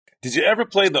Did you ever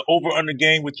play the over-under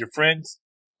game with your friends?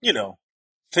 You know,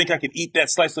 think I could eat that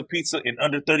slice of pizza in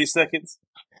under 30 seconds?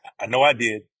 I know I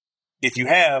did. If you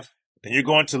have, then you're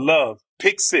going to love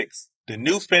Pick Six, the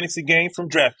new fantasy game from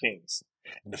DraftKings,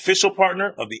 an official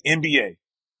partner of the NBA.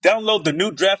 Download the new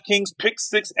DraftKings Pick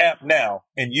Six app now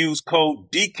and use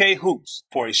code DKHOOPS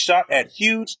for a shot at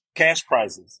huge cash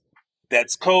prizes.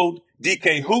 That's code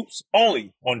DKHOOPS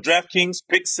only on DraftKings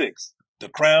Pick Six. The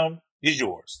crown is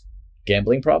yours.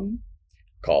 Gambling problem?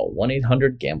 Call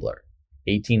 1-800-GAMBLER.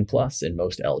 18 plus in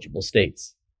most eligible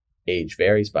states. Age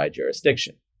varies by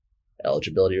jurisdiction.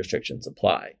 Eligibility restrictions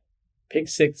apply. Pick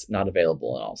Six not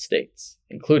available in all states,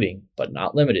 including, but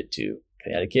not limited to,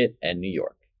 Connecticut and New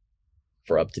York.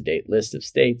 For up-to-date list of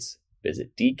states,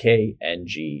 visit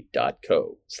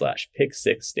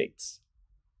dkng.co/pick6states.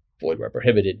 Void where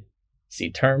prohibited.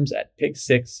 See terms at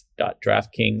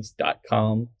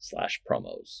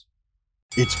pick6.draftkings.com/promos.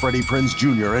 It's Freddie Prinze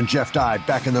Jr. and Jeff Dye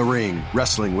back in the ring.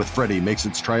 Wrestling with Freddie makes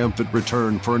its triumphant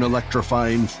return for an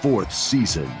electrifying 4th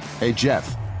season. Hey,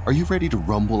 Jeff, are you ready to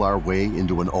rumble our way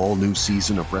into an all-new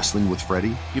season of Wrestling with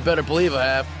Freddie? You better believe I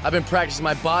have. I've been practicing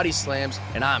my body slams,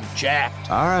 and I'm jacked.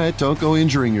 All right, don't go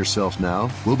injuring yourself now.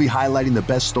 We'll be highlighting the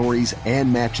best stories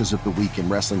and matches of the week in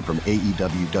wrestling from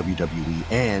AEW, WWE,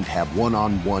 and have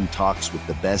one-on-one talks with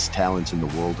the best talents in the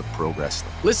world of pro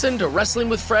wrestling. Listen to Wrestling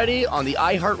with Freddie on the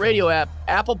iHeartRadio app,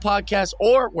 Apple Podcasts,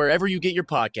 or wherever you get your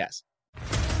podcasts.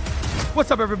 What's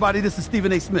up, everybody? This is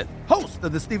Stephen A. Smith, host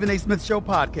of the Stephen A. Smith Show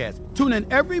podcast. Tune in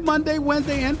every Monday,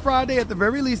 Wednesday, and Friday at the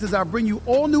very least as I bring you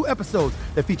all new episodes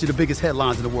that feature the biggest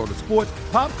headlines in the world of sports,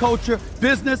 pop culture,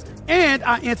 business, and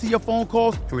I answer your phone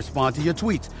calls and respond to your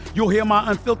tweets. You'll hear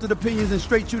my unfiltered opinions and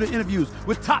straight-shooter interviews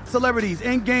with top celebrities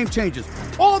and game changers.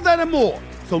 All that and more.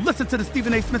 So listen to the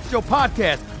Stephen A. Smith Show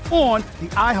podcast on the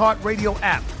iHeartRadio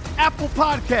app, Apple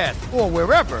Podcasts, or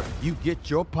wherever you get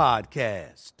your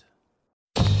podcast.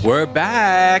 We're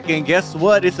back, and guess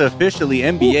what? It's officially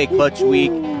NBA Clutch Week,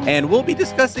 and we'll be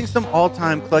discussing some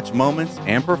all-time clutch moments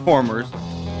and performers.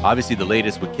 Obviously, the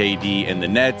latest with KD and the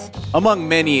Nets, among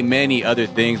many, many other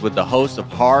things with the hosts of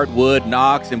Hardwood,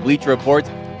 Knocks, and Bleacher Reports,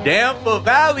 Dan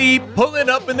Favale pulling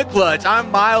up in the clutch. I'm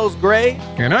Miles Gray.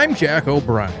 And I'm Jack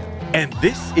O'Brien. And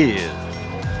this is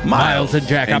Miles and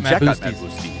Jack. I'm Matt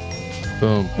Boosties.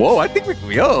 Boom. Whoa, I think we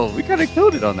kind of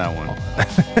killed it on that one. I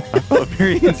felt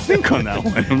very in sync on that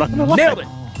one. I'm not gonna lie.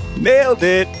 Nailed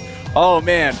it. Oh,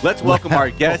 man. Let's welcome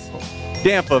our guest,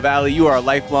 Dan Favale. You are a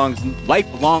lifelong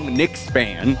Knicks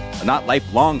fan. Not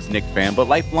lifelong's Knicks fan, but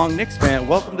lifelong Knicks fan.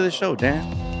 Welcome to the show, Dan.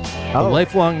 A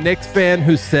lifelong Knicks fan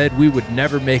who said we would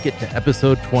never make it to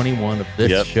episode 21 of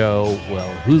this show.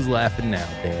 Well, who's laughing now,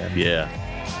 Dan? Yeah.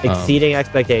 Exceeding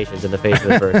expectations in the face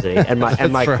of adversity and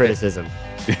my criticism.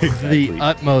 Exactly. The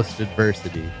utmost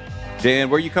adversity. Dan,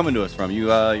 where are you coming to us from?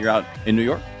 You're out in New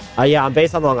York? Yeah, I'm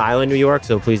based on Long Island, New York,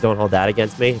 so please don't hold that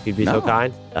against me if you'd be so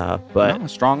kind. But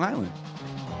Strong Island.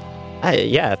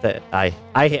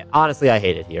 Honestly, I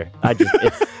hate it here.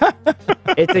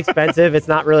 It's expensive. It's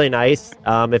not really nice.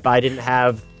 If I didn't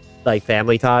have like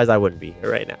family ties, I wouldn't be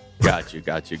here right now. Got you.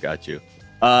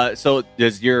 So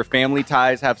does your family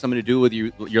ties have something to do with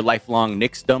your lifelong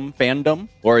Knicksdom fandom?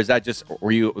 Or is that just,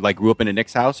 were you like grew up in a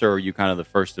Knicks house, or are you kind of the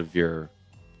first of your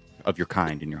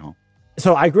kind in your home?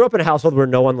 So I grew up in a household where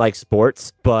no one liked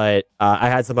sports, but I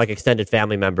had some like extended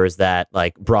family members that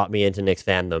like brought me into Knicks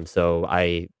fandom. So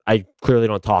I clearly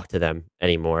don't talk to them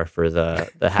anymore for the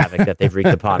havoc that they've wreaked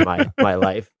upon my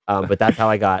life. But that's how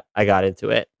I got into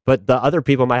it. But the other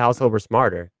people in my household were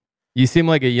smarter. You seem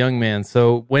like a young man.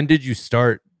 So when did you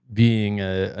start being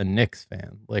a Knicks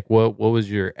fan? Like what was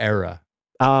your era?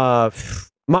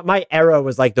 My era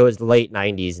was like those late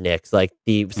 90s Knicks. Like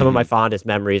some of my fondest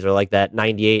memories are like that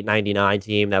 98, 99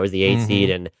 team that was the 8 seed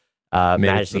and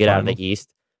managed to get out of the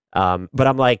East. But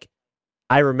I'm like,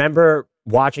 I remember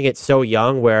watching it so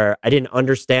young where I didn't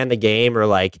understand the game or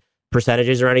like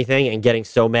percentages or anything and getting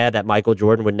so mad that Michael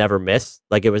Jordan would never miss.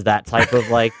 Like it was that type of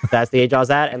like, that's the age I was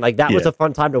at. And like, that was a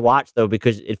fun time to watch though,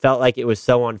 because it felt like it was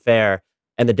so unfair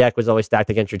and the deck was always stacked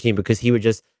against your team because he would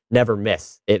just never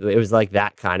miss. It was like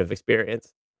that kind of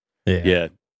experience. Yeah.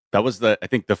 That was I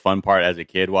think the fun part as a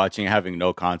kid watching, having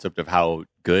no concept of how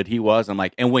good he was. I'm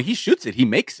like, and when he shoots it, he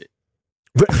makes it.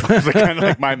 It was kind of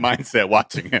like my mindset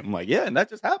watching him. I'm like, yeah, and that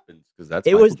just happens because that's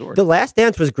it. Was Jordan. The Last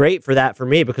Dance was great for that for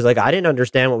me because like I didn't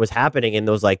understand what was happening in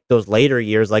those later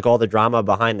years, like all the drama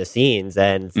behind the scenes,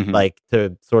 and like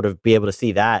to sort of be able to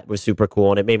see that was super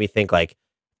cool, and it made me think like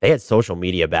they had social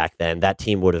media back then. That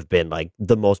team would have been like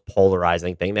the most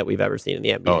polarizing thing that we've ever seen in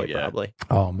the NBA. Probably.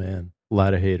 Oh man, a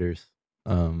lot of haters.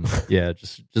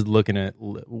 Just looking at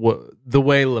the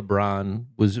way LeBron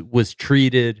was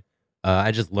treated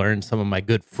I just learned some of my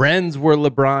good friends were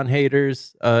LeBron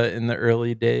haters in the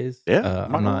early days. Yeah,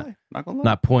 I'm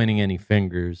not pointing any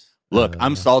fingers. Look,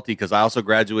 I'm salty because I also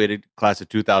graduated class of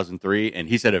 2003, and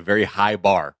he set a very high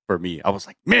bar for me. I was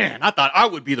like, man, I thought I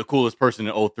would be the coolest person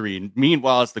in 03. And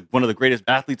meanwhile, it's one of the greatest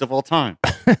athletes of all time.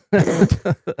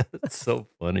 That's so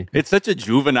funny. It's such a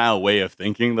juvenile way of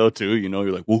thinking, though, too. You know,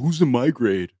 you're like, well, who's in my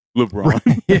grade? LeBron.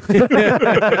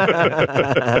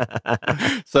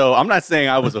 So I'm not saying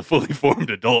I was a fully formed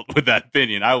adult with that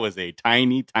opinion. I was a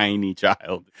tiny, tiny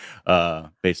child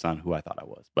based on who I thought I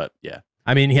was. But yeah.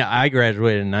 I mean, yeah, I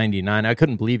graduated in 99. I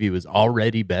couldn't believe he was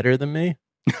already better than me.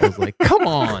 I was like, come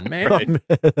on, man.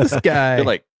 Right. This guy. They're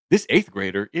like, this 8th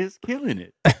grader is killing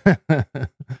it.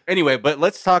 Anyway, but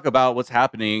let's talk about what's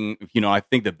happening. You know, I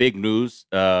think the big news,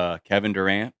 Kevin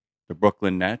Durant, the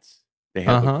Brooklyn Nets, they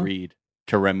have agreed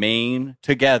to remain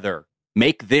together.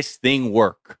 Make this thing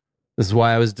work. This is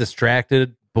why I was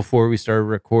distracted before we started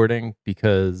recording,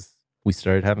 because we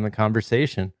started having the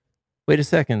conversation. Wait a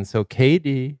second. So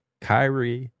KD,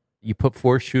 Kyrie, you put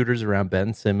 4 shooters around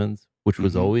Ben Simmons, which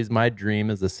was always my dream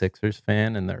as a Sixers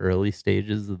fan in the early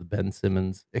stages of the Ben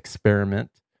Simmons experiment.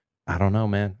 I don't know,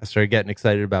 man. I started getting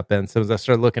excited about Ben Simmons. I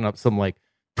started looking up some like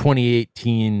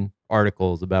 2018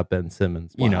 articles about Ben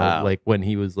Simmons. You know, like when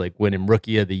he was like winning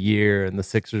Rookie of the Year and the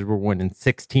Sixers were winning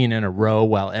 16 in a row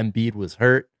while Embiid was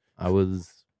hurt. I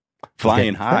was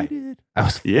flying high. I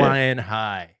was flying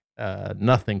high.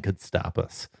 Nothing could stop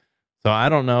us. So I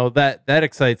don't know. That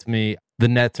excites me. The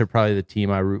Nets are probably the team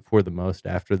I root for the most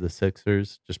after the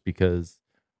Sixers, just because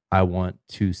I want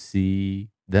to see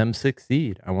them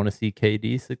succeed. I want to see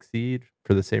KD succeed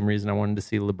for the same reason I wanted to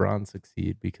see LeBron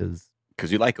succeed, because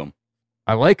you like him.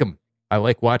 I like him. I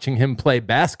like watching him play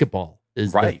basketball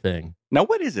is the thing. Now,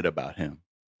 what is it about him?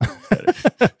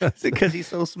 Is it because he's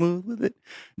so smooth with it?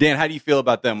 Dan, how do you feel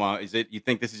about them? Is it, you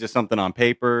think this is just something on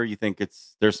paper? You think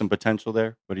there's some potential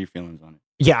there? What are your feelings on it?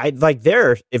 Yeah, if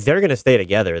they're going to stay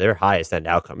together, their highest end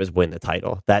outcome is win the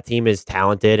title. That team is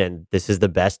talented, and this is the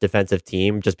best defensive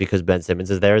team just because Ben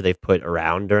Simmons is there. They've put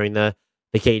around during the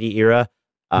KD era.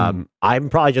 I'm a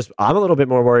little bit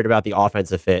more worried about the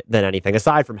offensive fit than anything,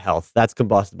 aside from health. That's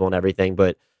combustible and everything,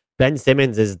 but Ben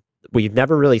Simmons we've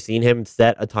never really seen him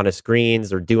set a ton of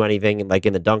screens or do anything like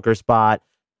in the dunker spot.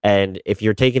 And if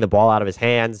you're taking the ball out of his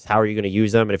hands, how are you going to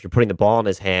use him? And if you're putting the ball in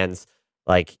his hands,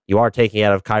 like you are taking it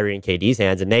out of Kyrie and KD's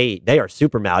hands, and they are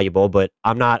super malleable, but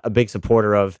I'm not a big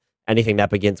supporter of anything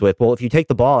that begins with, well, if you take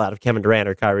the ball out of Kevin Durant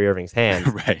or Kyrie Irving's hands.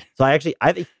 Right. So I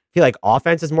feel like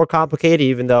offense is more complicated,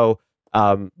 even though,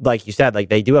 like you said, like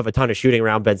they do have a ton of shooting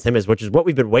around Ben Simmons, which is what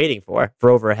we've been waiting for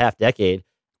over a half decade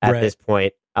at this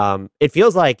point. It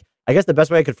feels like, I guess the best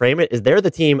way I could frame it is they're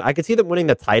the team. I could see them winning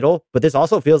the title, but this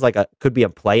also feels like could be a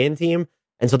play-in team.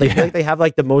 And so they feel like they have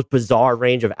like the most bizarre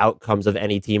range of outcomes of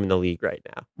any team in the league right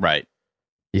now. Right.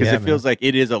 Because it feels like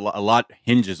it is a lot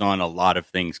hinges on a lot of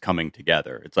things coming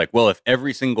together. It's like, well, if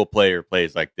every single player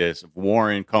plays like this, if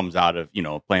Warren comes out of,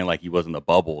 playing like he was in the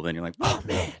bubble, then you're like, oh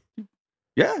man.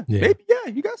 Yeah, maybe,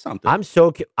 you got something.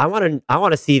 I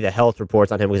want to see the health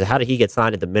reports on him, because how did he get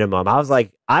signed at the minimum? I was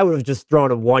like, I would have just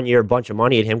thrown a 1-year bunch of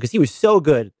money at him because he was so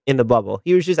good in the bubble.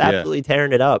 He was just absolutely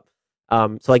tearing it up.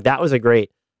 So like that was a great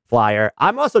flyer.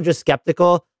 I'm also just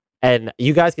skeptical, and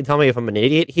you guys can tell me if I'm an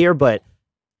idiot here, but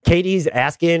KD's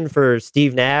asking for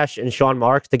Steve Nash and Sean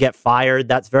Marks to get fired.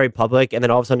 That's very public, and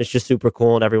then all of a sudden it's just super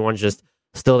cool and everyone's just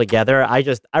still together.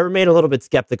 I remain a little bit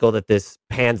skeptical that this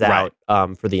pans out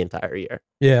for the entire year.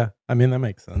 Yeah, I mean that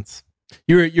makes sense.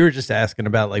 You were just asking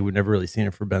about, like, we've never really seen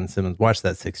it for Ben Simmons. Watch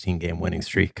that 16-game winning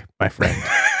streak, my friend,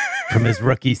 from his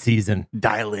rookie season.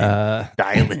 Dial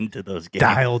into those games.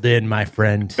 Dialed in, my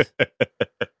friend.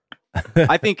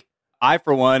 I think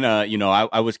for one,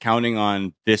 I was counting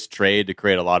on this trade to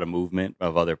create a lot of movement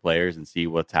of other players and see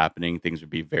what's happening. Things would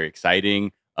be very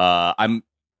exciting. I'm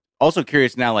also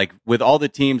curious now, like with all the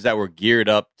teams that were geared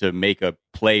up to make a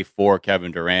play for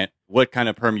Kevin Durant, what kind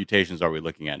of permutations are we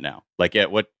looking at now? Like,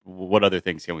 what other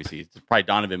things can we see? It's probably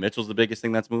Donovan Mitchell's the biggest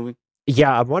thing that's moving.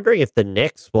 Yeah, I'm wondering if the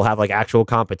Knicks will have like actual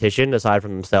competition aside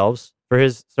from themselves for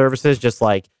his services. Just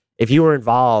like if you were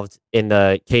involved in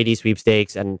the KD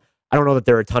sweepstakes, and I don't know that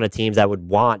there are a ton of teams that would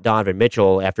want Donovan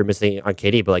Mitchell after missing on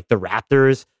KD, but like the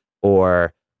Raptors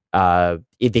or the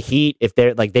Heat, if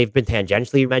they're like, they've been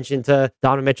tangentially mentioned to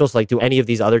Donovan Mitchell. So like, do any of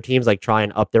these other teams like try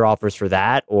and up their offers for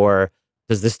that, or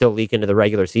does this still leak into the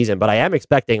regular season? But I am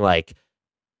expecting, like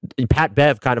Pat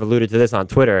Bev kind of alluded to this on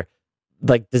Twitter,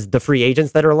 like the free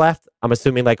agents that are left, I'm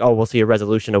assuming like, oh, we'll see a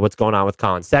resolution of what's going on with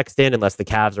Colin Sexton, unless the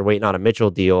Cavs are waiting on a Mitchell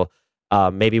deal.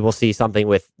 Maybe we'll see something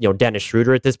with, Dennis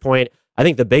Schroeder at this point. I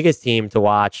think the biggest team to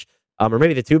watch or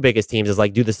maybe the two biggest teams is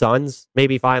like, do the Suns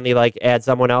maybe finally like add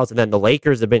someone else? And then the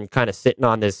Lakers have been kind of sitting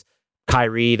on this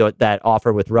Kyrie, that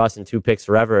offer with Russ and 2 picks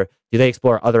forever. Do they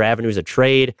explore other avenues of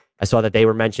trade? I saw that they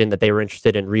were mentioned that they were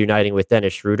interested in reuniting with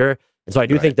Dennis Schroeder. And so I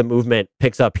do think the movement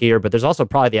picks up here, but there's also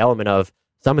probably the element of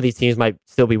some of these teams might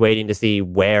still be waiting to see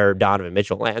where Donovan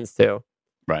Mitchell lands too.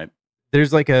 Right.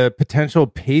 There's like a potential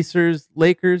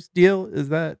Pacers-Lakers deal. Is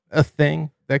that a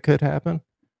thing that could happen?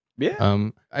 Yeah.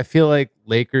 I feel like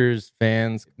Lakers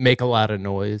fans make a lot of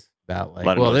noise about like,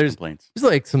 there's complaints.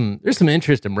 There's some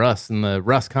interest in Russ and the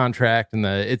Russ contract, and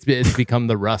it's become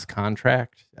the Russ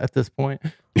contract at this point.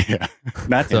 Yeah.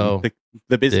 Not so,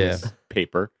 the business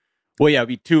paper. Well, yeah, it'd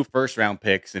be 2 first-round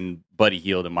picks and Buddy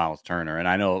Hield and Miles Turner. And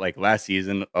I know, like, last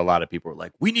season, a lot of people were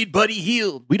like, we need Buddy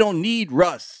Hield. We don't need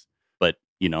Russ. But,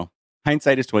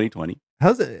 hindsight is 20/20.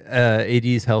 How's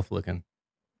AD's health looking?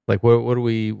 Like, what are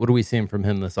we seeing from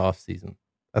him this offseason?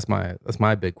 That's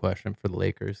my big question for the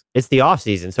Lakers. It's the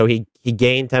offseason. So he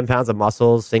gained 10 pounds of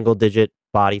muscle, single-digit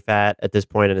body fat at this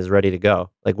point, and is ready to go.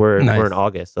 Like, we're in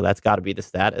August, so that's got to be the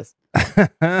status.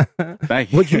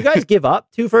 Would you guys give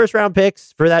up 2 first-round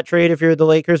picks for that trade if you're the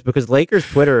Lakers? Because Lakers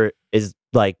Twitter is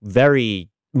like very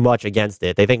much against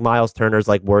it. They think Miles Turner's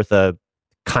like worth a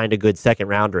kind of good second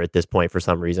rounder at this point for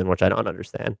some reason, which I don't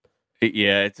understand.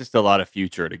 Yeah, it's just a lot of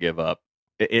future to give up.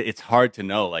 It's hard to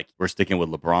know. Like, we're sticking with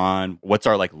LeBron. What's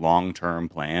our like long-term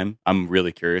plan? I'm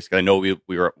really curious because I know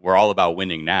we're all about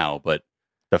winning now, but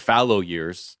the fallow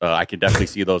years, I can definitely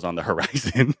see those on the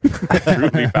horizon.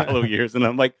 Truly fallow years, and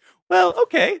I'm like, well,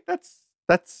 okay, that's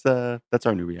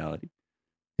our new reality.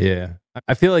 Yeah,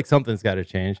 I feel like something's got to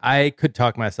change. I could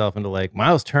talk myself into like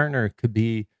Miles Turner could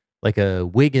be like a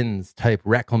Wiggins type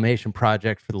reclamation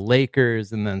project for the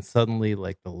Lakers, and then suddenly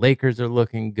like the Lakers are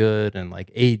looking good, and like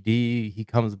AD, he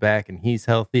comes back and he's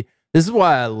healthy. This is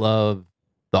why I love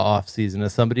the offseason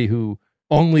as somebody who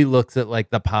only looks at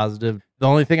like the positive. The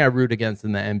only thing I root against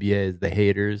in the NBA is the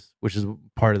haters, which is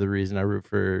part of the reason I root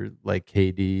for like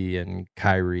KD and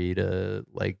Kyrie to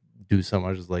like do so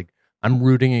much. Is like I'm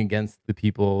rooting against the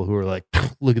people who are like,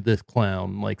 look at this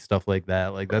clown, like stuff like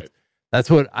that. Like that's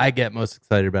what I get most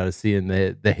excited about, is seeing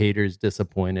the haters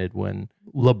disappointed when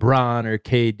LeBron or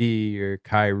KD or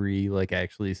Kyrie like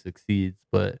actually succeeds.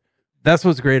 But that's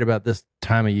what's great about this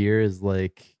time of year is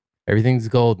like everything's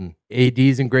golden.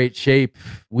 AD's in great shape.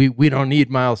 We don't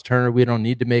need Miles Turner. We don't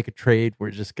need to make a trade.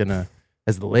 We're just gonna,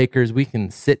 as the Lakers, we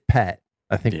can sit pat.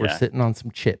 I think we're sitting on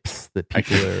some chips that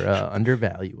people are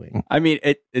undervaluing. I mean,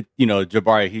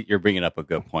 Jabari, you're bringing up a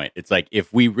good point. It's like,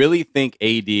 if we really think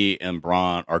AD and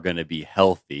Bron are going to be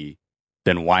healthy,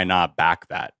 then why not back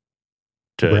that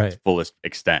to its fullest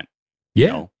extent?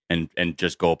 Yeah. And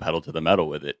just go pedal to the metal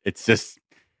with it. It's just,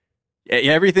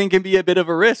 everything can be a bit of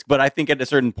a risk, but I think at a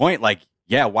certain point, like,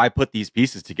 why put these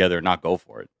pieces together and not go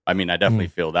for it? I mean, I definitely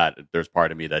feel that there's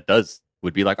part of me that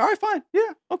would be like, all right, fine.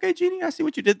 Yeah. Okay, Jeannie, I see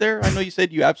what you did there. I know you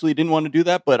said you absolutely didn't want to do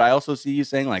that, but I also see you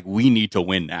saying like, we need to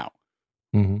win now.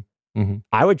 Mm-hmm. Mm-hmm.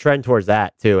 I would trend towards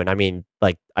that too. And I mean,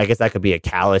 like, I guess that could be a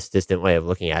callous, distant way of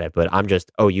looking at it, but I'm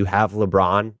just, you have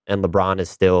LeBron, and LeBron is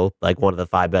still like one of the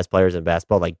 5 best players in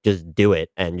basketball. Like, just do it,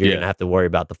 and you're going to have to worry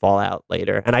about the fallout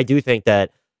later. And I do think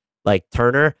that like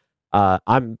Turner,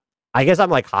 I guess I'm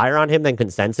like higher on him than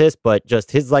consensus, but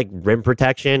just his like rim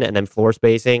protection and then floor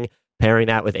spacing, pairing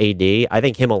that with AD, I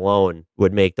think him alone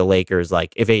would make the Lakers,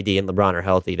 like, if AD and LeBron are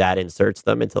healthy, that inserts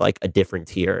them into like a different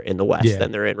tier in the West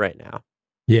than they're in right now.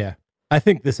 Yeah. I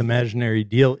think this imaginary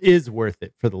deal is worth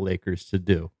it for the Lakers to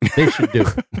do. They should do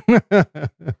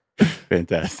it.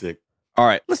 Fantastic. All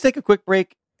right, let's take a quick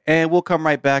break, and we'll come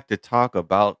right back to talk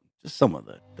about just some of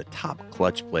the top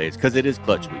clutch plays, because it is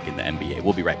clutch week in the NBA.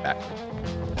 We'll be right back.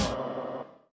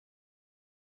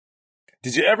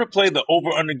 Did you ever play the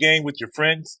over-under game with your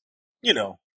friends?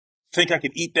 Think I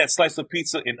could eat that slice of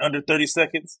pizza in under 30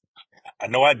 seconds? I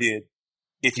know I did.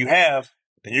 If you have,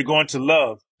 then you're going to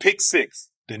love Pick 6,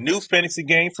 the new fantasy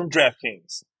game from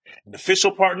DraftKings, an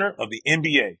official partner of the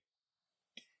NBA.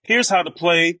 Here's how to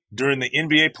play during the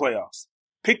NBA playoffs.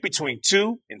 Pick between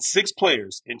 2 and 6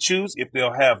 players and choose if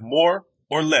they'll have more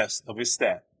or less of a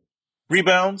stat.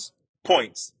 Rebounds,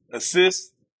 points,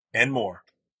 assists, and more.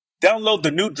 Download the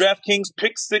new DraftKings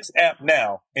Pick 6 app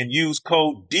now and use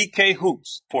code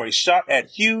DKHOOPS for a shot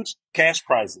at huge cash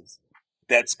prizes.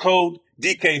 That's code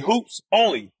DKHOOPS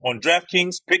only on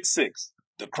DraftKings Pick 6.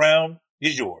 The crown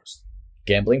is yours.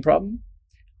 Gambling problem?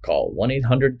 Call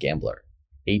 1-800-GAMBLER.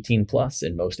 18 plus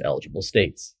in most eligible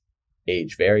states.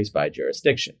 Age varies by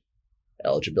jurisdiction.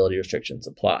 Eligibility restrictions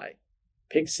apply.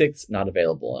 Pick 6 not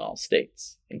available in all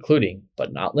states, including,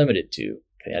 but not limited to,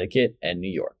 Connecticut and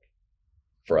New York.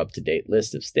 For up-to-date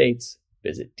list of states,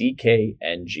 visit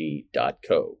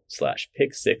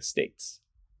dkng.co/pick6states.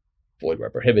 Void where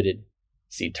prohibited.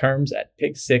 See terms at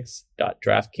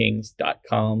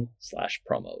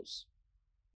pick6.draftkings.com/promos.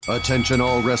 Attention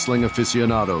all wrestling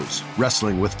aficionados.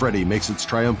 Wrestling with Freddie makes its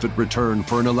triumphant return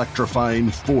for an electrifying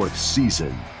 4th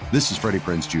season. This is Freddie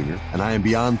Prinze Jr., and I am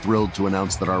beyond thrilled to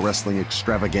announce that our wrestling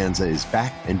extravaganza is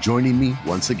back, and joining me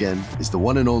once again is the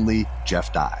one and only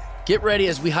Jeff Dye. Get ready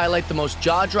as we highlight the most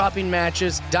jaw-dropping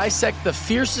matches, dissect the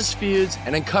fiercest feuds,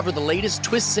 and uncover the latest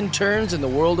twists and turns in the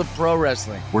world of pro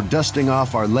wrestling. We're dusting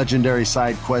off our legendary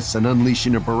side quests and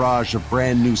unleashing a barrage of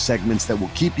brand new segments that will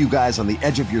keep you guys on the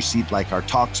edge of your seat like our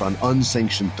talks on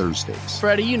Unsanctioned Thursdays.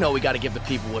 Freddie, you know we got to give the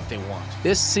people what they want.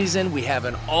 This season, we have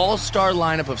an all-star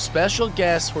lineup of special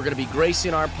guests who are going to be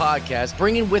gracing our podcast,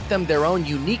 bringing with them their own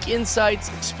unique insights,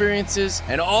 experiences,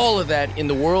 and all of that in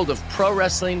the world of pro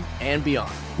wrestling and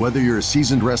beyond. Whether you're a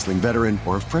seasoned wrestling veteran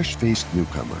or a fresh-faced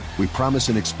newcomer, we promise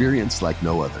an experience like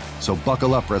no other. So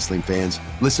buckle up, wrestling fans.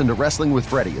 Listen to Wrestling with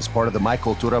Freddie as part of the My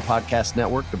Cultura Podcast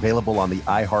Network, available on the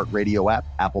iHeartRadio app,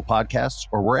 Apple Podcasts,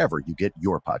 or wherever you get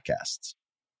your podcasts.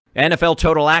 NFL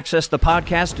Total Access, the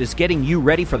podcast, is getting you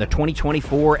ready for the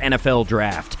 2024 NFL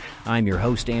Draft. I'm your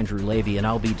host, Andrew Levy, and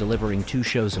I'll be delivering 2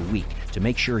 shows a week to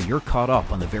make sure you're caught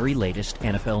up on the very latest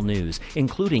NFL news,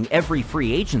 including every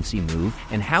free agency move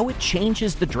and how it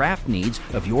changes the draft needs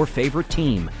of your favorite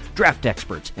team. Draft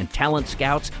experts and talent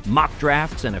scouts, mock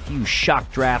drafts, and a few shock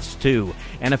drafts, too.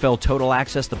 NFL Total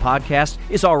Access, the podcast,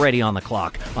 is already on the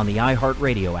clock on the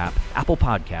iHeartRadio app, Apple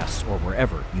Podcasts, or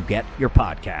wherever you get your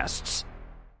podcasts.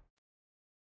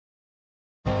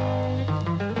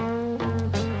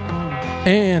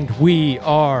 And we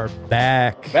are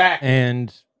back.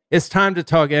 And it's time to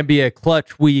talk NBA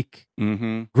Clutch Week.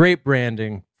 Great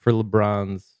branding for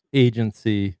LeBron's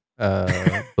agency,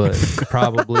 but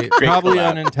probably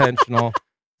unintentional.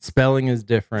 Spelling is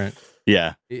different.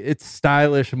 Yeah. It's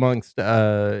stylish amongst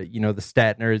the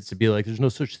stat nerds to be like, there's no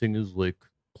such thing as like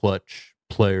clutch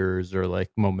players or like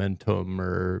momentum,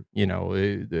 or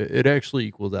it actually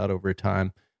equals out over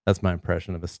time. That's my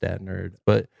impression of a stat nerd,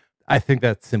 but I think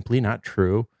that's simply not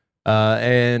true.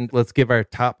 And let's give our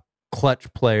top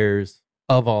clutch players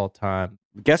of all time.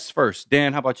 Guess first.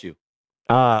 Dan, how about you?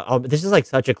 This is like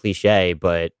such a cliche,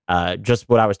 but just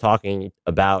what I was talking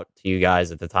about to you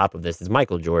guys at the top of this is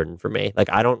Michael Jordan for me. Like,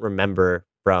 I don't remember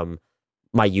from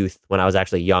my youth when I was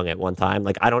actually young at one time.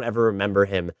 Like, I don't ever remember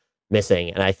him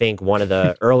missing. And I think one of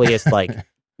the earliest like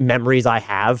memories I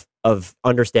have of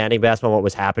understanding basketball, what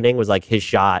was happening, was like his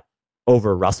shot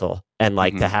over Russell, and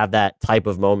like to have that type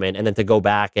of moment, and then to go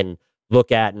back and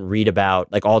look at and read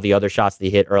about like all the other shots that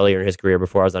he hit earlier in his career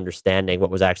before I was understanding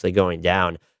what was actually going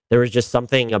down. There was just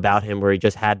something about him where he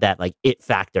just had that like it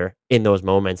factor in those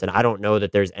moments. And I don't know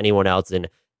that there's anyone else in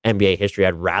NBA history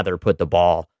I'd rather put the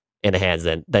ball in the hands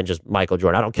than just Michael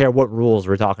Jordan. I don't care what rules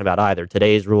we're talking about either.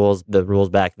 Today's rules, the rules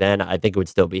back then, I think it would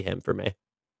still be him for me.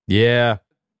 Yeah.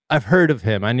 I've heard of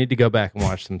him. I need to go back and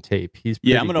watch some tape. He's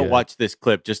pretty I'm going to watch this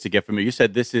clip just to get from you. You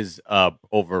said this is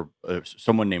over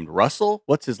someone named Russell.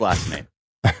 What's his last name?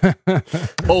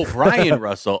 Oh, Brian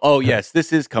Russell. Oh, yes.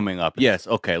 This is coming up. Yes.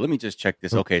 Okay. Let me just check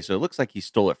this. Okay. So it looks like he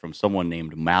stole it from someone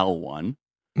named Mal1.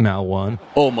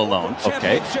 Oh, Malone.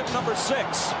 Okay. Championship number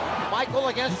 6. Michael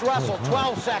against Russell.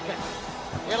 12 seconds.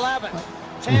 11.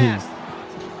 10.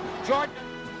 Jordan.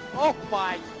 Oh,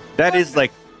 my. That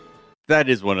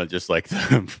is one of just like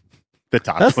the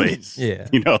top plays. Yeah.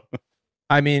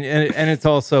 I mean, and it's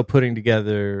also putting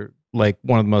together like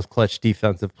one of the most clutch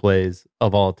defensive plays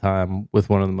of all time with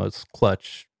one of the most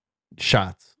clutch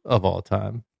shots of all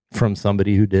time from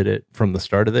somebody who did it from the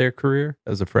start of their career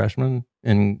as a freshman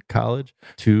in college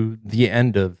to the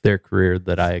end of their career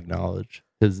that I acknowledge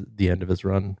the end of his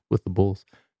run with the Bulls.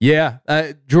 Yeah,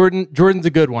 Jordan's a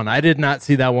good one. I did not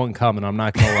see that one coming. I'm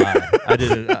not gonna lie. I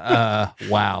did.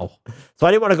 Wow. So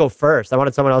I didn't want to go first. I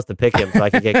wanted someone else to pick him so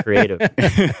I could get creative. I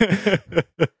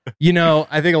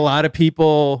think a lot of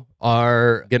people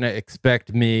are gonna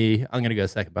expect me. I'm gonna go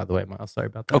second, by the way, Miles. Sorry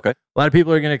about that. Okay. A lot of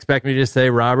people are gonna expect me to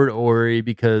say Robert Horry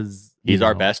because he's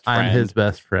our best friend. I'm his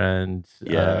best friend.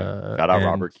 Yeah. Got our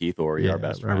Robert Keith Horry, our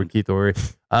best friend. Robert Keith Horry.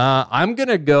 I'm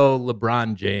gonna go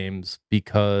LeBron James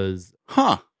because.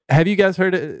 Have you guys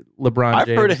heard of LeBron James?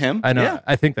 I've heard of him. I know. Yeah.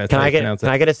 I think that's Can I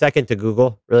get a second to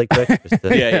Google really quick?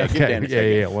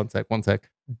 Yeah. One sec.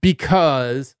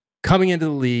 Because coming into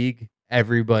the league,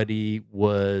 everybody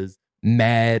was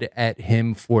mad at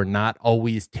him for not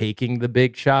always taking the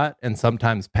big shot and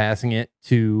sometimes passing it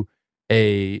to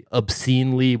a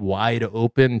obscenely wide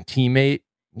open teammate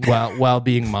while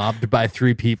being mobbed by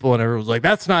 3 people, and everyone was like,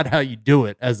 "That's not how you do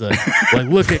it." As a like,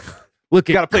 look at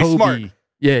gotta play Kobe. smart.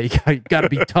 Yeah, you got to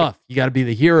be tough. You got to be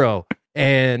the hero.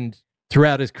 And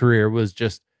throughout his career was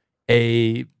just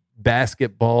a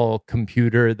basketball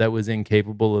computer that was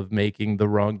incapable of making the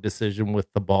wrong decision with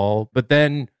the ball. But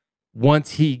then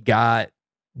once he got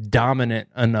dominant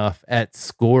enough at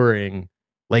scoring,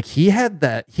 like he had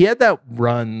that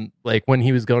run, like when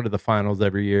he was going to the finals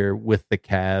every year with the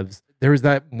Cavs. There was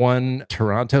that one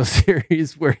Toronto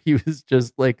series where he was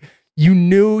just like, you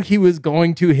knew he was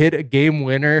going to hit a game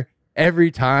winner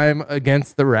every time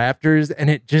against the Raptors, and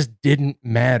it just didn't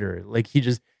matter. Like he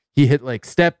hit like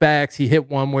step backs. He hit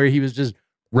one where he was just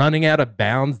running out of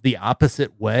bounds the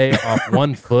opposite way off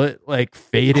one foot, like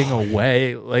fading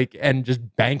away, like, and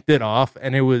just banked it off.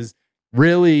 And it was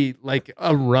really like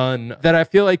a run that I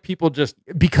feel like people just,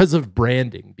 because of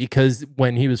branding, because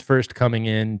when he was first coming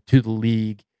in to the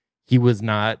league, he was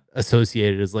not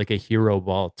associated as like a hero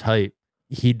ball type.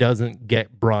 He doesn't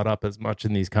get brought up as much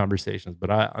in these conversations, but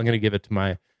I'm going to give it to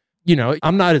my,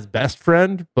 I'm not his best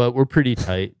friend, but we're pretty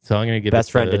tight. So I'm going to give best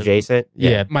it friend adjacent.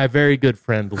 Yeah, my very good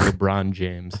friend, LeBron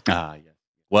James. Yeah.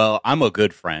 Well, I'm a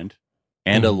good friend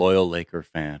and a loyal Laker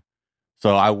fan.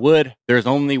 So there's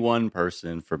only one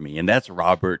person for me, and that's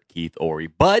Robert Keith Ory.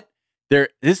 But there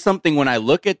is something when I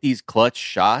look at these clutch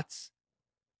shots,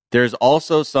 there's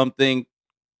also something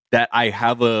that I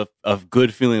have a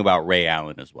good feeling about Ray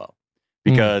Allen as well.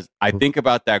 Because I think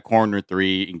about that corner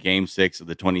three in Game 6 of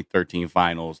the 2013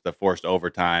 finals, the forced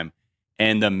overtime,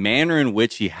 and the manner in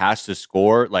which he has to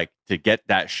score, like to get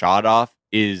that shot off,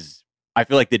 is, I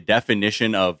feel like, the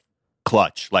definition of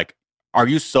clutch. Like, are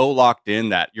you so locked in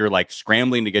that you're like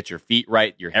scrambling to get your feet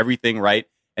right, your everything right,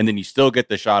 and then you still get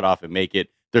the shot off and make it?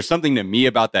 There's something to me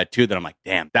about that too that I'm like,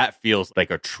 damn, that feels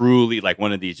like a truly like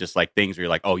one of these just like things where you're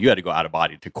like, oh, you had to go out of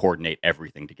body to coordinate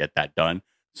everything to get that done.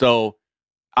 So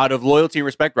out of loyalty and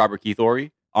respect, Robert Keith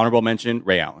Ory. Honorable mention,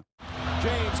 Ray Allen.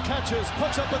 James catches,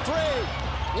 puts up a three.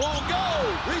 Won't go.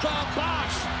 Rebound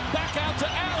Bosh. Back out to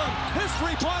Allen. His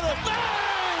three-pointer.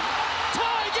 Bang!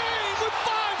 Tie game with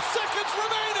 5 seconds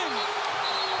remaining.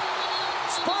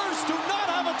 Spurs do not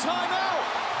have a timeout.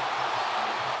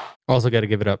 Also got to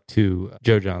give it up to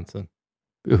Joe Johnson,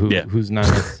 who's not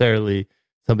necessarily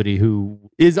somebody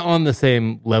who is on the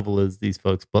same level as these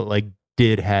folks, but like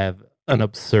did have an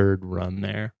absurd run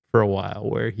there for a while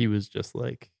where he was just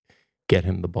like, get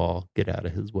him the ball, get out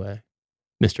of his way,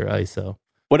 Mr. ISO.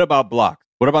 What about blocks?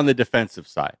 What about on the defensive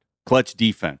side? Clutch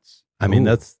defense. I mean,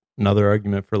 that's another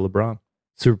argument for LeBron.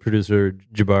 Super producer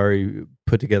Jabari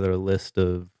put together a list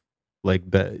of like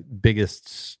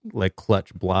biggest like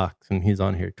clutch blocks, and he's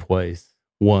on here twice.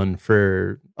 One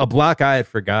for a block I had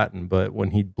forgotten, but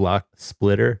when he blocked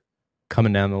Splitter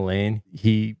coming down the lane,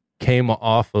 he came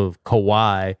off of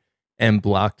Kawhi and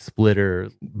blocked Splitter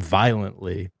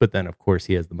violently. But then, of course,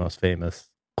 he has the most famous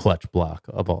clutch block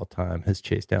of all time, his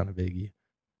chase down of Iggy.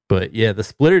 But yeah, the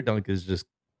Splitter dunk is just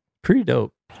pretty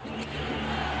dope.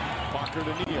 Parker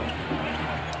to Neal.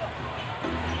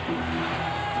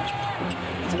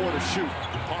 4 to shoot.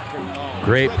 Parker.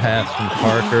 Great pass from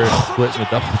Parker, split the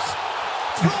doubles.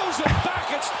 Throws it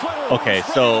back at Splitter. Okay,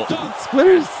 so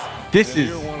Splitters. This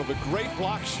is one of the great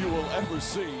blocks you will ever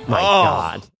see. My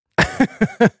God.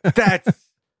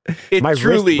 My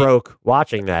truly wrist broke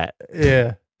watching that.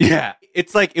 Yeah.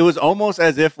 It's like it was almost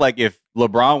as if like if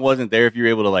LeBron wasn't there, if you were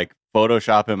able to like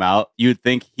Photoshop him out, you'd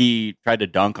think he tried to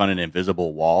dunk on an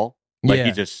invisible wall. Like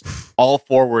he just all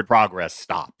forward progress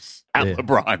stops at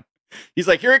LeBron. He's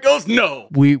like, here it goes. No,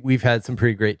 we've had some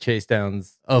pretty great chase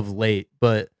downs of late,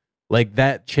 but like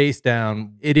that chase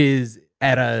down, it is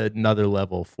at another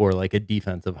level for like a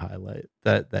defensive highlight.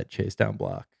 That chase down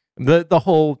block. The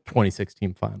whole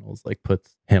 2016 finals like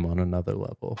puts him on another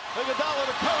level. Iguodala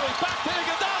to Curry, back to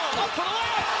Iguodala, up for the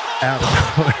layup. Out of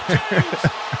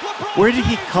nowhere. Where did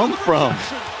he come from?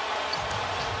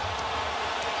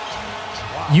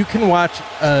 You can watch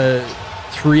a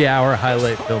 3-hour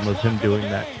highlight film of him doing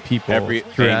that to people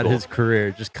throughout his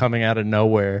career, just coming out of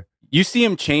nowhere. You see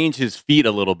him change his feet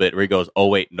a little bit where he goes, oh,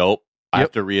 wait, nope. I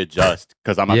have to readjust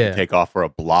because I'm about to take off for a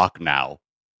block now.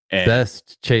 And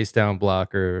best chase down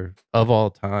blocker of all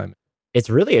time. It's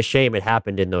really a shame it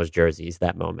happened in those jerseys,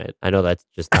 that moment. I know that's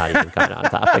just not even kind of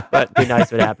on topic, but it'd be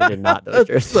nice if it happened in not those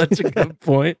jerseys. Such a good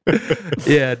point.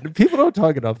 Yeah, people don't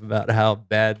talk enough about how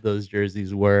bad those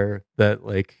jerseys were. That,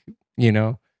 like, you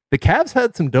know, the Cavs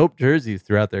had some dope jerseys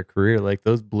throughout their career, like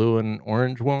those blue and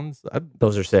orange ones.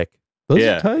 Those are sick. Those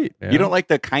are tight, man. You don't like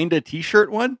the kinda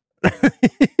t-shirt one?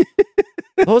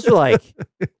 Those are like,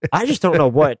 I don't know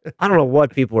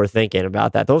what people were thinking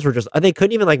about that. Those were just, they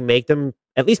couldn't even like make them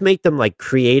like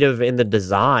creative in the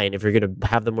design if you're going to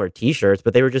have them wear t-shirts,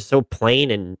 but they were just so plain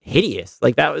and hideous.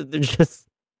 Like that was just,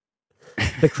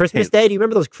 The Christmas Day. Do you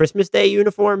remember those Christmas Day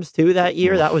uniforms too that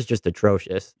year? That was just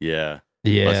atrocious. Yeah.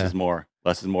 Yeah. Less is more.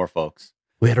 Less is more, folks.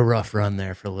 We had a rough run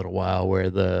there for a little while where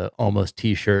the almost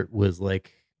t-shirt was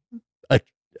like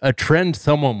a trend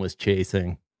someone was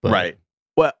chasing. But Right.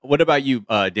 What about you,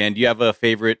 Dan? Do you have a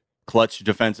favorite clutch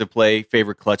defensive play,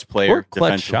 favorite clutch player? Or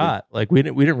clutch shot. Like we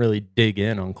didn't really dig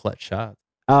in on clutch shots.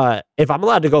 If I'm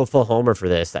allowed to go full homer for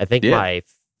this, I think my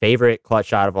favorite clutch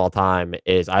shot of all time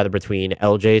is either between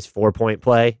LJ's 4-point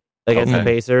play against the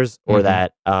Pacers or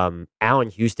that Allen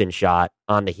Houston shot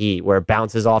on the Heat where it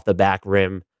bounces off the back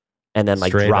rim and then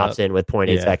like Straight drops up. in with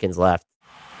 0.8 seconds left.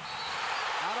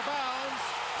 Out of bounds.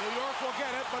 New York will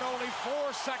get it, but only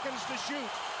 4 seconds to shoot.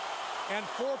 And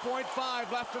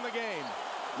 4.5 left in the game.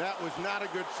 That was not a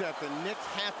good set. The Knicks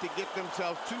have to get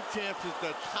themselves 2 chances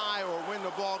to tie or win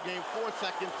the ball game. 4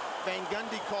 seconds. Van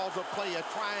Gundy calls a play a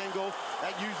triangle.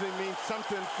 That usually means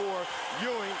something for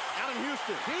Ewing. Out of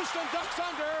Houston. Houston ducks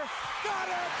under. Got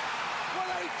it!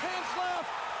 With 8 left.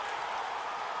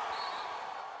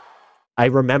 I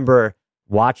remember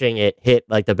watching it hit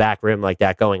like the back rim like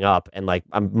that going up, and like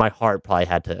my heart probably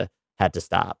had to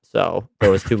stop. So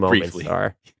those 2 moments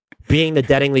are, being the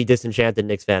deadingly disenchanted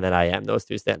Knicks fan that I am, those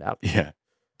 2 stand out. Yeah.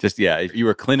 You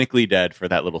were clinically dead for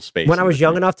that little space. When I was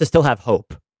young enough to still have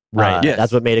hope. Right. Yes.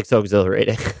 That's what made it so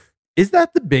exhilarating. Is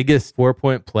that the biggest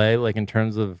 4-point play, like in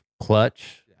terms of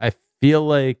clutch? I feel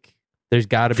like there's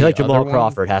got to be. I feel like Jamal other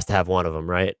Crawford has to have one of them,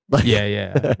 right?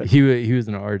 Yeah. He was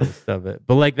an artist of it,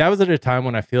 but like that was at a time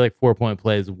when I feel like 4-point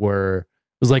plays was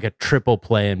like a triple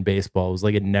play in baseball. It was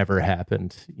like it never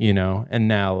happened, And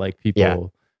now like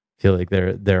people feel like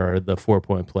there are the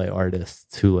 4-point play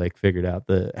artists who like figured out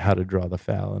how to draw the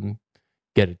foul and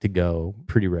get it to go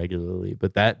pretty regularly.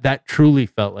 But that truly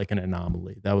felt like an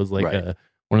anomaly. That was like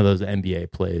one of those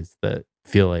NBA plays that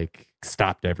feel like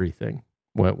stopped everything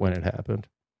when it happened.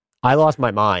 I lost my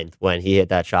mind when he hit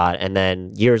that shot. And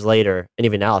then years later, and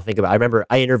even now I remember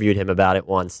I interviewed him about it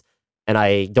once, and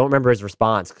I don't remember his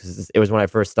response because it was when I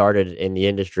first started in the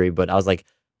industry. But I was like,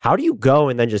 how do you go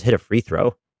and then just hit a free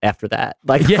throw after that?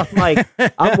 Like,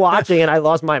 I'm watching and I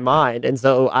lost my mind. And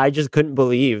so I just couldn't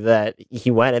believe that he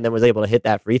went and then was able to hit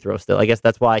that free throw still. I guess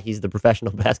that's why he's the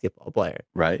professional basketball player.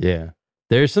 Right. Yeah.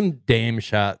 There's some Dame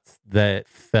shots that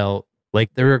felt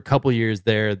like there were a couple years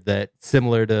there that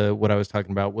similar to what I was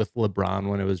talking about with LeBron,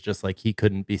 when it was just like he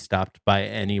couldn't be stopped by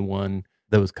anyone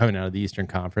that was coming out of the Eastern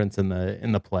Conference in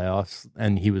the playoffs,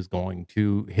 and he was going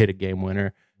to hit a game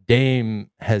winner. Dame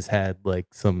has had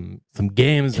like some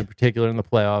games in particular in the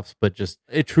playoffs, but just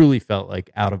it truly felt like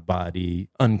out of body,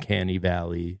 uncanny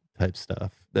valley type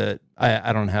stuff that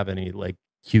I don't have any like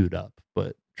queued up,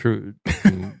 but true,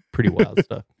 pretty wild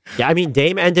stuff. Yeah, I mean,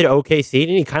 Dame ended OKC.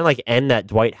 Didn't he kind of like end that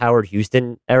Dwight Howard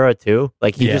Houston era too?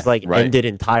 Like he just like ended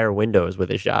entire windows with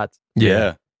his shots.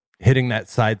 Yeah. Hitting that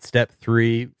sidestep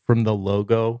 3 from the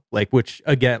logo, like, which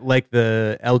again, like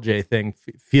the LJ thing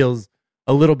feels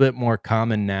a little bit more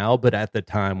common now, but at the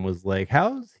time was like,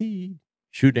 how's he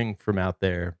shooting from out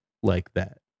there like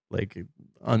that? Like,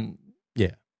 uncanny.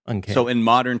 So in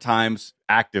modern times,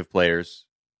 active players,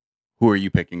 who are you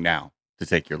picking now to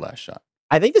take your last shot?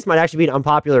 I think this might actually be an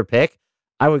unpopular pick.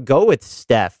 I would go with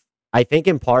Steph. I think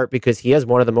in part because he has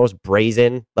one of the most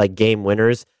brazen like game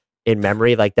winners in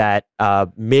memory, like that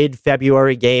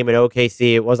mid-February game in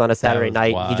OKC. It was on a Saturday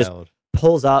night. Wild. He just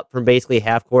pulls up from basically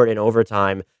half court in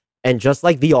overtime, and just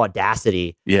like the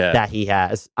audacity that he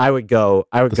has, I would go.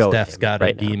 Steph's got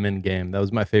a demon game. That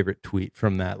was my favorite tweet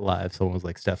from that live. Someone was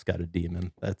like, "Steph's got a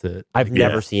demon." That's it. I've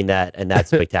never seen that, and that's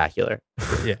spectacular.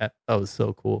 Yeah, that was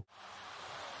so cool.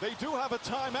 They do have a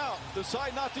timeout.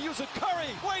 Decide not to use it. Curry,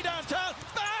 way downtown.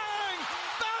 Bang!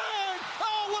 Bang!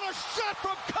 Oh, what a shot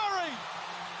from Curry!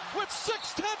 With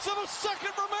 0.6 of a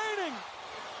second remaining.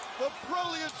 The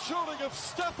brilliant shooting of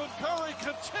Stephen Curry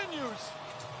continues.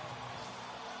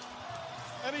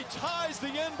 And he ties the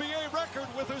NBA record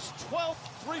with his 12th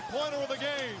three-pointer of the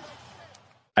game.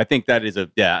 I think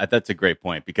that's a great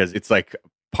point, because it's like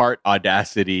part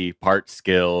audacity, part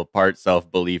skill, part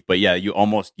self-belief. But yeah,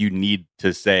 you need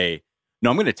to say, no,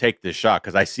 I'm going to take this shot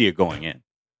because I see it going in.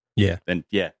 Yeah. Then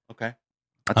okay.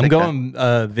 I'm going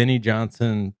Vinnie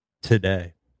Johnson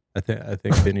today. I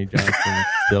think Vinnie Johnson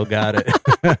still got it.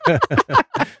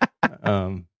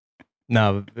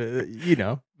 No,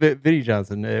 Vinnie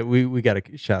Johnson, we got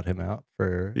to shout him out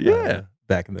for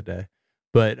back in the day.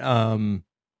 But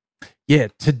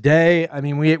today, I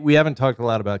mean, we haven't talked a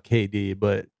lot about KD,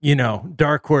 but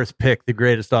dark horse pick, the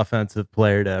greatest offensive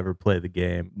player to ever play the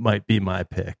game, might be my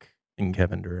pick in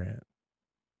Kevin Durant.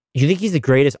 You think he's the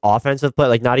greatest offensive player,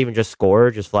 like not even just scorer,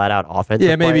 just flat out offensive?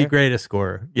 Yeah, maybe player? greatest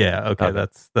scorer. Yeah, okay.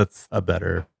 That's a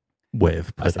better. way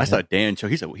of putting I saw Dan Cho.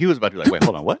 He was about to be like, wait,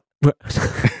 hold on, what?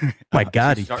 My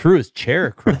God, he threw his chair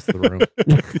across the room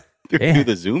through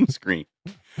the Zoom screen.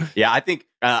 Yeah, I think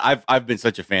I've been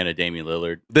such a fan of Damian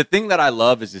Lillard. The thing that I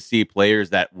love is to see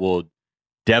players that will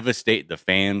devastate the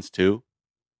fans too.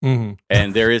 Mm-hmm.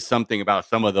 And there is something about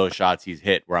some of those shots he's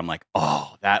hit where I'm like,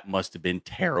 oh, that must have been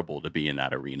terrible to be in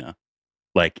that arena,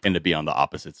 like, and to be on the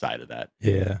opposite side of that.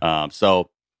 Yeah. So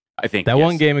I think that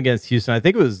one game against Houston, I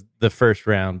think it was the first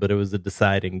round, but it was a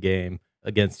deciding game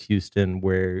against Houston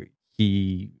where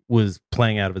he was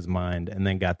playing out of his mind and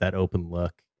then got that open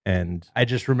look. And I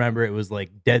just remember it was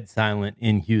like dead silent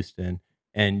in Houston,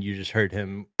 and you just heard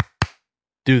him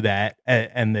do that,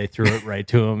 and they threw it right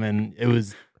to him, and it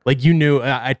was like, you knew.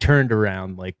 I turned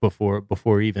around like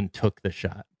before he even took the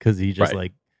shot, because he just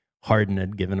like Harden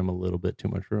had given him a little bit too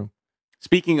much room.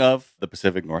 Speaking of the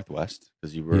Pacific Northwest,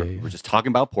 because you were just talking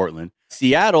about Portland,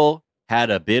 Seattle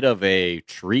had a bit of a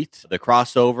treat. The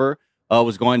crossover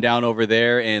was going down over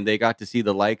there, and they got to see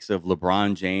the likes of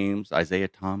LeBron James, Isaiah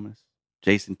Thomas,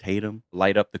 Jason Tatum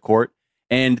light up the court.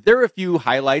 And there were a few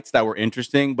highlights that were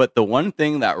interesting, but the one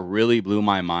thing that really blew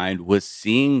my mind was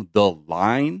seeing the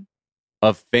line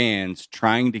of fans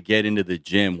trying to get into the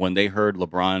gym when they heard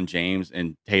LeBron James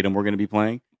and Tatum were going to be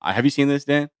playing. Have you seen this,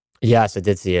 Dan? Yes, I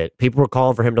did see it. People were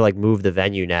calling for him to like move the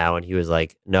venue now, and he was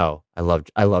like, "No, I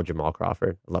love Jamal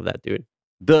Crawford. I love that dude."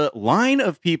 The line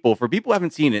of people, for people who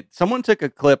haven't seen it, someone took a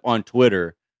clip on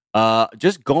Twitter,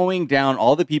 just going down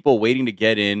all the people waiting to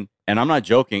get in, and I'm not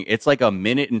joking. It's like a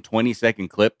 1:20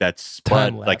 clip that's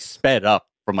sped up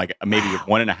from like maybe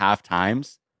 1.5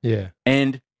 times. Yeah,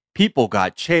 and people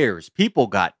got chairs, people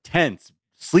got tents,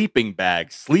 sleeping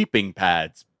bags, sleeping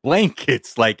pads,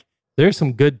 blankets. Like, there's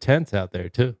some good tents out there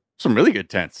too. Some really good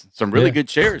tents, some really good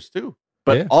chairs too.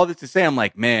 But all this to say, I'm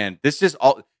like, man, this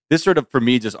sort of for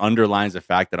me just underlines the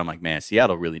fact that I'm like, man,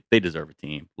 Seattle really, they deserve a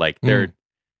team. Like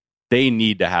they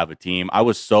need to have a team. I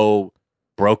was so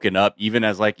broken up, even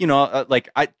as like,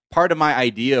 part of my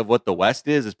idea of what the West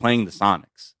is playing the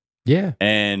Sonics. Yeah.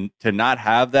 And to not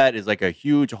have that is like a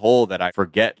huge hole that I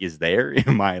forget is there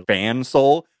in my fan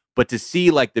soul. But to see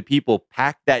like the people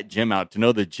pack that gym out, to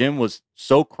know the gym was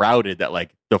so crowded that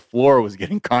like the floor was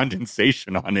getting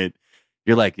condensation on it,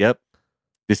 you're like, yep,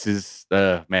 this is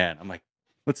man. I'm like,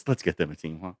 let's get them a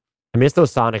team, huh? I miss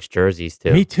those Sonics jerseys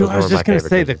too. Me too. I was just gonna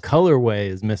say the colorway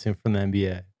is missing from the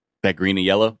NBA. That green and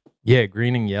yellow. Yeah,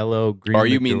 green and yellow. Green. Or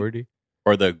you mean,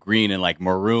 or the green and like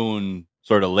maroon,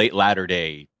 sort of late latter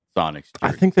day Sonics jersey.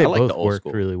 I think they both worked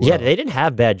really well. Yeah, they didn't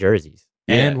have bad jerseys.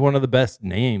 And one of the best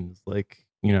names, like,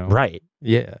 right.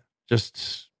 Yeah.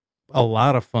 Just a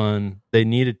lot of fun. They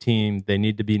need a team. They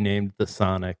need to be named the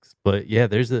Sonics. But yeah,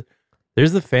 there's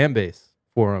a fan base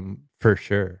for them for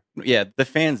sure. Yeah, the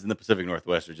fans in the Pacific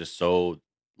Northwest are just so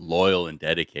loyal and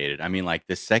dedicated. I mean, like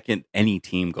the second any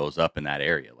team goes up in that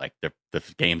area, like the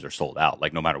games are sold out,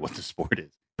 like no matter what the sport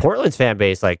is. Portland's fan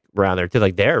base, like around there too,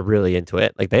 like they're really into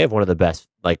it. Like they have one of the best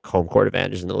like home court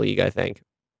advantages in the league, I think.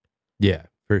 Yeah,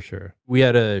 for sure. We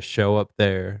had a show up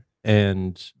there,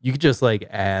 and you could just like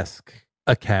ask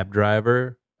a cab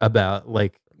driver about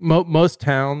like most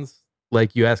towns.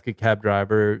 Like you ask a cab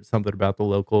driver something about the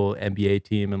local NBA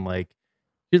team, and like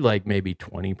you're like maybe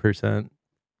 20%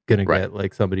 gonna get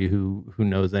like somebody who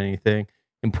knows anything.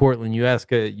 In Portland, you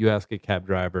ask a cab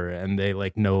driver, and they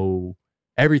like know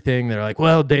everything. They're like,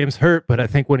 well, Dame's hurt, but I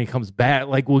think when he comes back,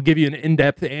 like we'll give you an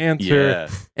in-depth answer,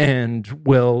 and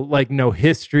we'll like know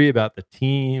history about the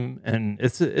team, and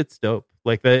it's dope.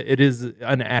 Like that, it is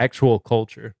an actual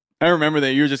culture. I remember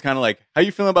that you were just kind of like, how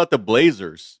you feeling about the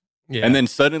Blazers? Yeah. And then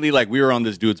suddenly, like, we were on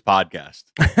this dude's podcast,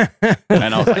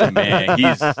 and I was like, man,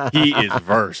 he is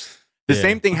versed. The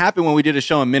same thing happened when we did a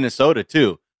show in Minnesota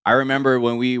too. I remember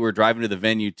when we were driving to the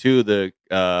venue too, the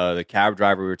cab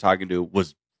driver we were talking to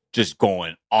was just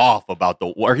going off about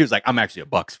or he was like, I'm actually a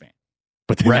Bucks fan,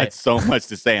 but they had so much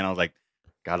to say, and I was like,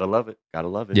 gotta love it.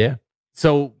 Yeah.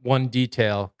 So one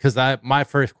detail, because my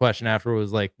first question after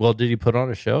was like, well, did he put on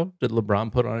a show? Did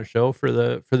LeBron put on a show for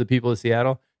the people of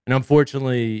Seattle? And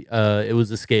unfortunately, it was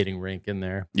a skating rink in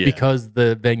there because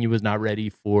the venue was not ready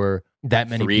for that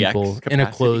many people in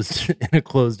a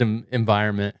closed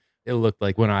environment. It looked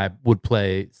like when I would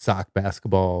play sock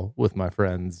basketball with my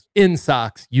friends in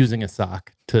socks, using a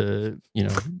sock to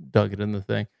dug it in the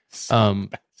thing.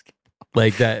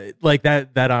 Like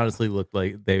that honestly looked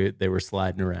like they were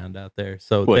sliding around out there.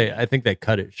 So I think they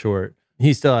cut it short.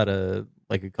 He still had a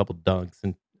couple dunks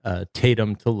and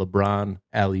Tatum to LeBron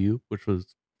alley-oop, which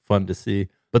was fun to see.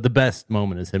 But the best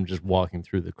moment is him just walking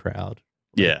through the crowd.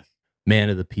 Yeah.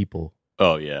 Man of the people.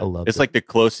 Oh yeah. I love it's it. like the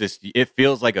closest. It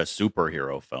feels like a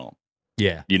superhero film.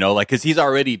 Yeah. You know, like, because he's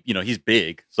already, you know, he's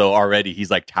big. So already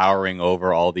he's like towering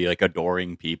over all the like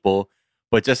adoring people.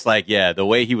 But just like, yeah, the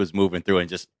way he was moving through and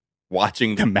just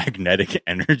watching the magnetic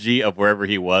energy of wherever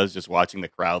he was, just watching the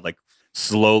crowd like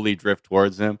slowly drift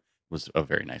towards him was a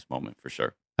very nice moment for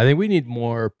sure. I think we need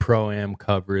more pro-am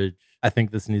coverage. I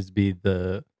think this needs to be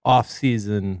the off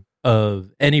season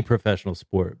of any professional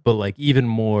sport, but like even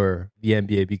more the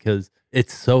NBA, because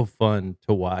it's so fun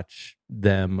to watch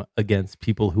them against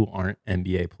people who aren't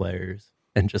NBA players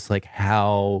and just like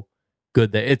how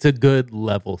good it's a good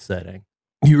level setting.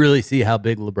 You really see how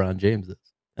big LeBron James is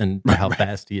and how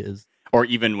fast he is. Or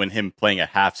even when him playing at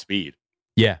half speed.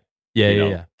 Yeah.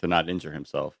 Yeah. To not injure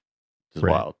himself. It's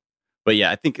wild. But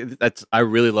yeah, I think I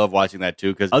really love watching that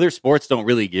too, because other sports don't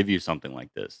really give you something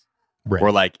like this. Right.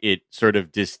 Where like it sort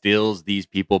of distills these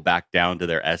people back down to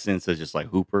their essence as just like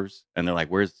hoopers. And they're like,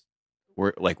 where's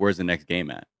the next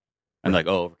game at? And like,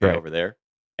 oh, okay, over there.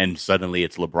 And suddenly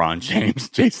it's LeBron James,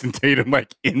 Jason Tatum,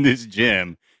 like in this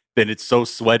gym. Then it's so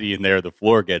sweaty in there, the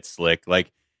floor gets slick.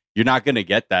 Like, you're not going to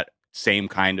get that same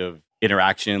kind of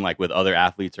interaction like with other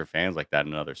athletes or fans like that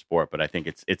in another sport. But I think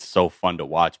it's so fun to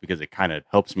watch because it kind of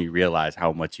helps me realize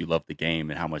how much you love the game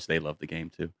and how much they love the game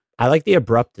too. I like the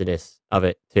abruptness of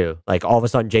it too. Like all of a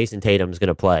sudden Jason Tatum's going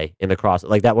to play in the cross.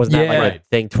 Like that wasn't a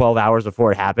thing 12 hours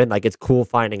before it happened. Like it's cool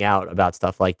finding out about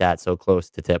stuff like that so close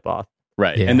to tip off.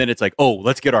 Right. Yeah. And then it's like, oh,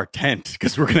 let's get our tent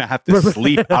because we're going to have to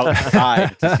sleep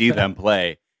outside to see them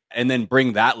play. And then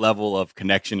bring that level of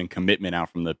connection and commitment out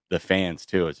from the fans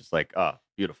too. It's just like, oh,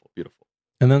 beautiful, beautiful.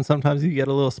 And then sometimes you get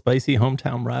a little spicy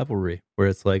hometown rivalry where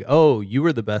it's like, oh, you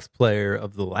were the best player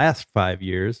of the last 5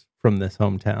 years from this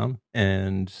hometown.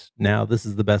 And now this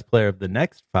is the best player of the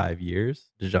next 5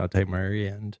 years, DeJounte Murray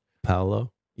and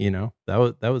Paolo. You know, that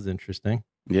was interesting.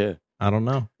 Yeah. I don't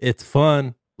know. It's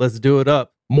fun. Let's do it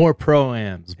up. More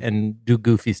pro-ams and do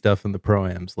goofy stuff in the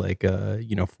pro-ams, like,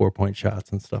 4-point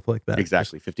shots and stuff like that.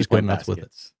 Exactly. 50-point baskets. With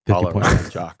it.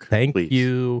 50-point jock. Thank please.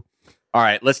 You. All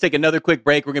right, let's take another quick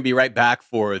break. We're going to be right back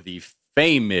for the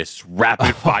famous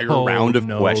rapid-fire round of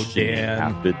questioning.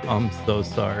 Dan, I'm so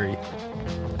sorry.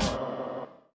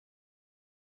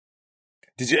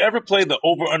 Did you ever play the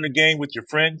over-under game with your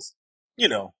friends? You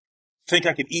know, think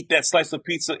I could eat that slice of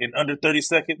pizza in under 30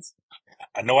 seconds?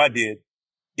 I know I did.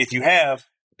 If you have,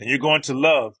 then you're going to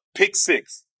love Pick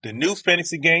 6, the new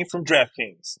fantasy game from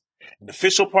DraftKings, an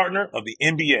official partner of the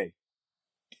NBA.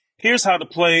 Here's how to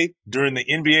play during the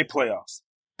NBA playoffs.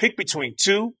 Pick between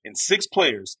 2 and 6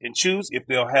 players and choose if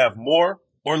they'll have more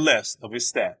or less of his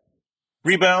stat.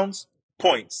 Rebounds,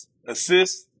 points,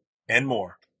 assists, and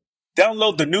more.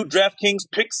 Download the new DraftKings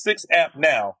Pick 6 app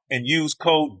now and use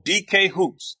code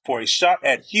DKHOOPS for a shot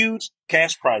at huge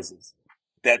cash prizes.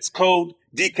 That's code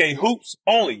DKHOOPS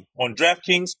only on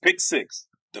DraftKings Pick 6.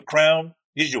 The crown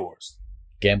is yours.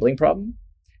 Gambling problem?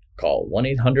 Call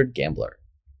 1-800-GAMBLER.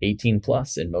 18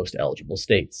 plus in most eligible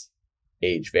states.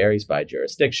 Age varies by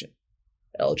jurisdiction.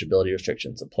 Eligibility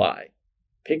restrictions apply.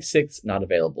 Pick 6 not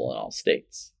available in all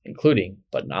states, including,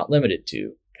 but not limited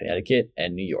to, Connecticut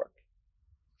and New York.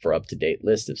 For up-to-date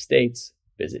list of states,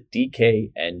 visit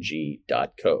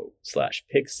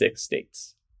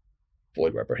dkng.co/pick6states.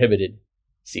 Void where prohibited.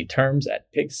 See terms at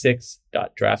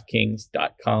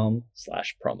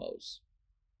pick6.draftkings.com/promos.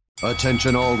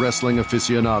 Attention all wrestling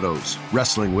aficionados.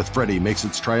 Wrestling with Freddie makes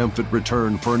its triumphant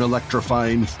return for an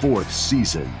electrifying 4th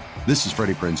season. This is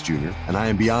Freddie Prinze Jr., and I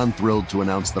am beyond thrilled to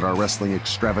announce that our wrestling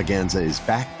extravaganza is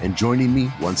back, and joining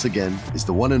me once again is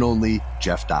the one and only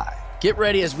Jeff Dye. Get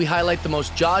ready as we highlight the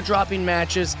most jaw-dropping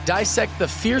matches, dissect the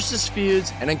fiercest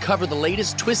feuds, and uncover the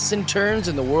latest twists and turns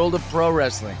in the world of pro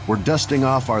wrestling. We're dusting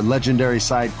off our legendary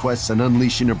side quests and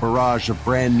unleashing a barrage of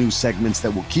brand new segments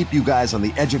that will keep you guys on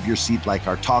the edge of your seat like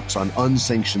our talks on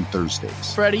Unsanctioned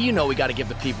Thursdays. Freddie, you know we got to give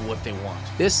the people what they want.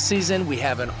 This season, we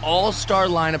have an all-star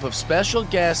lineup of special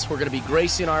guests who are going to be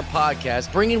gracing our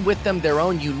podcast, bringing with them their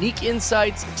own unique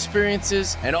insights,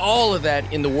 experiences, and all of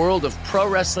that in the world of pro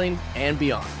wrestling and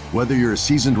beyond. Whether you're a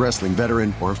seasoned wrestling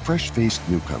veteran or a fresh-faced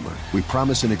newcomer, we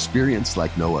promise an experience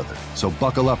like no other. So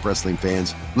buckle up, wrestling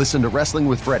fans. Listen to Wrestling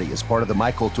with Freddie as part of the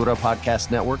My Cultura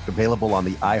Podcast Network, available on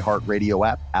the iHeartRadio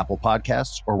app, Apple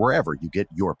Podcasts, or wherever you get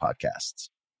your podcasts.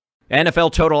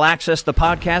 NFL Total Access, the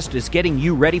podcast, is getting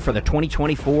you ready for the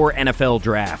 2024 NFL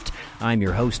Draft. I'm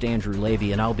your host, Andrew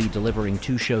Levy, and I'll be delivering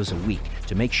 2 shows a week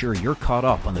to make sure you're caught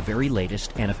up on the very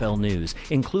latest NFL news,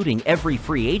 including every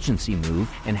free agency move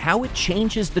and how it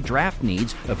changes the draft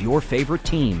needs of your favorite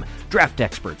team. Draft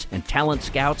experts and talent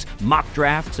scouts, mock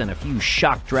drafts, and a few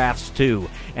shock drafts, too.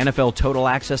 NFL Total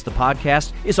Access, the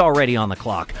podcast, is already on the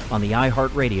clock on the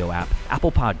iHeartRadio app,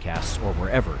 Apple Podcasts, or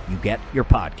wherever you get your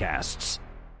podcasts.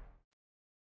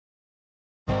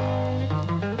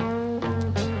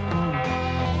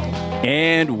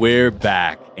 And we're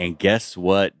back. And guess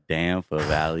what, Dan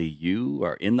Favale? You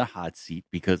are in the hot seat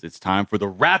because it's time for the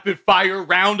rapid fire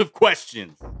round of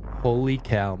questions. Holy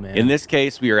cow, man. In this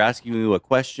case, we are asking you a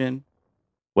question.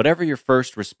 Whatever your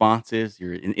first response is,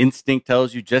 your instinct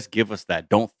tells you, just give us that.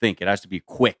 Don't think. It has to be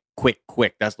quick.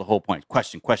 That's the whole point.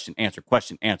 Question,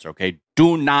 answer, okay?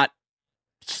 Do not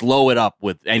slow it up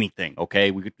with anything,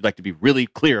 okay? We'd like to be really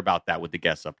clear about that with the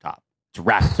guests up top. It's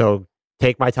rapid. So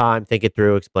take my time, think it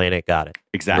through, explain it. Got it.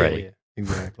 Exactly. Yeah,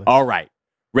 exactly. All right.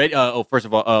 Ready? First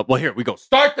of all, well, here we go.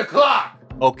 Start the clock.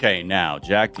 Okay, now,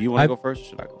 Jack, do you want to go first or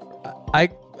should I go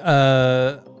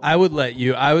first? I would let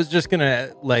you. I was just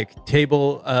gonna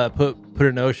put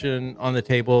a notion on the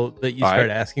table that you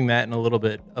start asking that in a little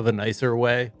bit of a nicer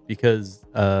way, because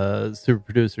super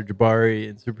producer Jabari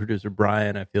and super producer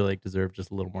Brian, I feel like, deserve just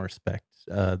a little more respect.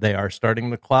 They are starting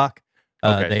the clock.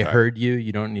 They heard you.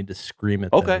 You don't need to scream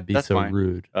at them and be so fine.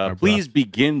 rude. Please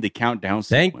begin the countdown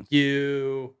sequence. Thank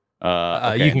you.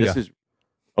 Okay, you can go.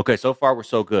 Okay, so far we're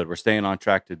so good. We're staying on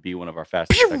track to be one of our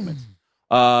fastest segments.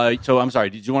 So I'm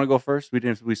sorry. Did you want to go first? We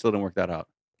still didn't work that out.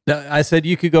 No, I said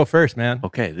you could go first, man.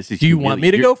 Okay, this is. Do you want me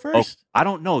to go first? I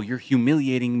don't know. You're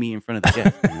humiliating me in front of the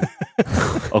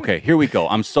guests. Okay, here we go.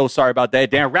 I'm so sorry about that,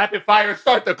 Dan. Rapid fire.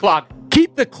 Start the clock.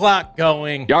 Keep the clock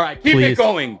going. All right, keep Please. it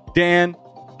going, Dan.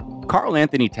 Karl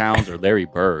Anthony Towns or Larry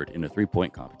Bird in a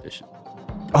 3-point competition?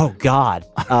 Oh God,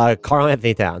 Karl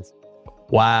Anthony Towns.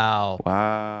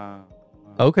 Wow.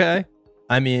 Okay.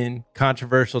 I mean,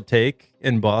 controversial take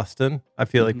in Boston. I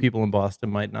feel like people in Boston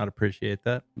might not appreciate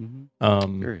that.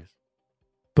 Curious.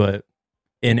 But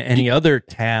in any other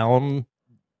town,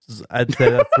 I'd say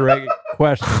that's the right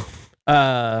question.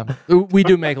 We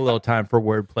do make a little time for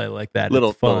wordplay like that.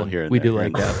 Little it's fun. here and We there, do here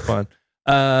like and that fun.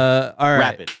 All right.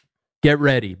 Rapid. Get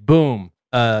ready. Boom.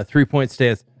 3-point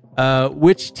stance.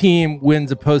 Which team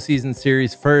wins a postseason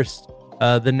series first?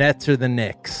 The Nets or the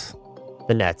Knicks?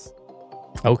 The Nets.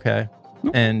 Okay.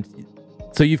 And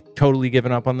so you've totally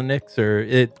given up on the Knicks,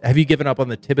 or have you given up on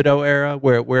the Thibodeau era?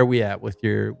 Where are we at with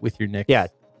your Knicks? Yeah.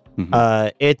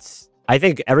 I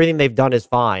think everything they've done is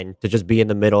fine to just be in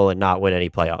the middle and not win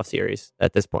any playoff series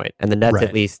at this point. And the Nets,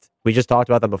 at least, we just talked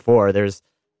about them before. There's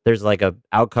like a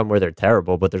outcome where they're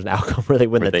terrible, but there's an outcome where they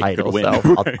win the title. So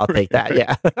I'll take that.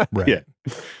 Yeah. Right. Yeah.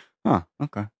 Huh.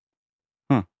 Okay.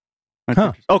 Huh.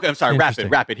 Okay. I'm sorry.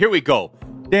 Rapid. Here we go.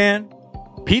 Dan,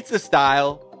 pizza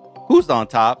style. Who's on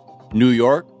top? New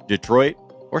York, Detroit,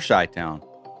 or Chi-Town?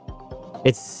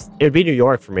 It'd be New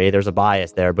York for me. There's a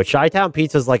bias there, but Chi-Town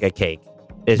pizza's like a cake.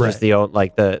 It's just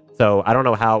so I don't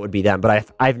know how it would be them, but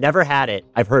I've never had it.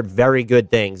 I've heard very good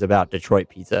things about Detroit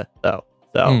pizza though.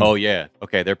 So Oh yeah.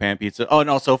 Okay, they're pan pizza. Oh, and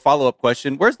also follow-up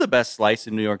question. Where's the best slice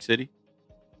in New York City?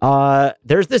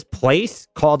 There's this place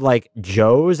called like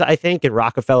Joe's, I think, in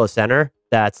Rockefeller Center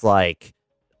that's like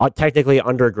technically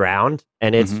underground,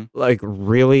 and it's like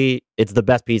really, it's the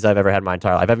best pizza I've ever had in my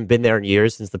entire life. I haven't been there in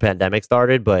years since the pandemic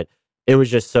started, but it was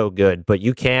just so good. But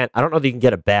I don't know that you can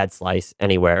get a bad slice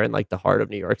anywhere in like the heart of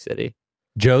New York City.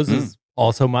 Joe's is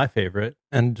also my favorite,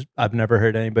 and I've never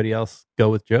heard anybody else go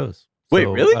with Joe's. Wait,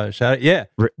 really? Shout out, yeah.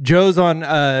 Joe's on,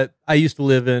 I used to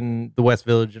live in the West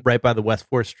Village, right by the West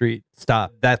 4th Street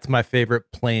stop. That's my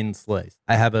favorite plain slice.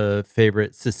 I have a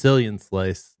favorite Sicilian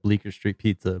slice, Bleecker Street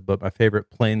Pizza, but my favorite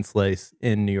plain slice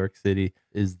in New York City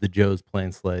is the Joe's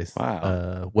plain slice,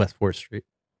 West 4th Street.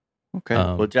 Okay.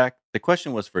 Well, Jack, the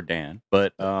question was for Dan,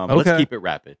 but let's keep it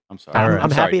rapid. I'm sorry.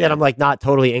 I'm happy that I'm like not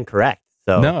totally incorrect.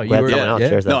 So no, you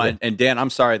were, and Dan, I'm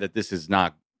sorry that this is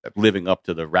not living up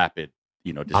to the rapid,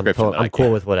 description. I'm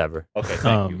cool with whatever. Okay,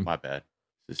 thank you. My bad.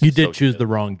 You did choose the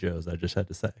wrong Joe's, I just had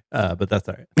to say. But that's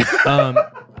all right.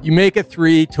 You make a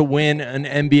 3 to win an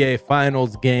NBA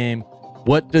Finals game.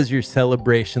 What does your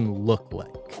celebration look like?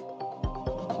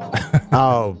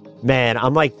 Oh, man.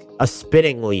 I'm like a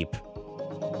spinning leap.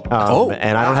 And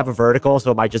I don't have a vertical, so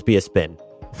it might just be a spin.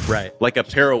 Right. Like a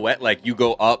pirouette, like you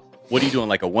go up. What are you doing,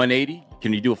 like a 180?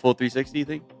 Can you do a full 360, you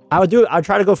think? I'd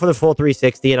try to go for the full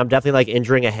 360, and I'm definitely like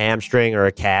injuring a hamstring or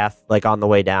a calf like on the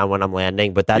way down when I'm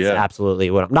landing, but that's absolutely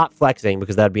what I'm not flexing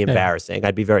because that'd be embarrassing.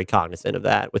 I'd be very cognizant of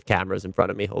that with cameras in front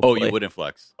of me, hopefully. Oh, you wouldn't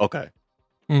flex. Okay.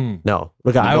 No.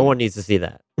 Look, no one needs to see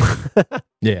that.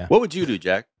 Yeah. What would you do,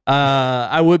 Jack?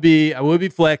 I would be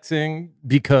flexing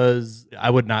because I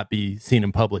would not be seen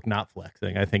in public not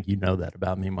flexing. I think you know that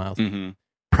about me, Miles.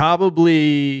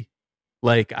 Probably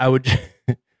like I would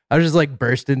just like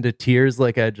burst into tears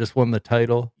like I just won the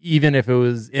title, even if it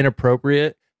was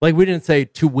inappropriate. Like we didn't say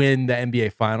to win the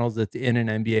NBA Finals; it's in an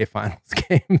NBA Finals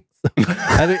game. So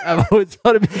I think I've always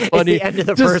thought it'd be funny. It's the end of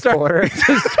the first quarter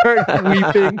to start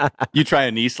weeping. You try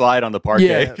a knee slide on the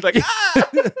parquet. Yeah.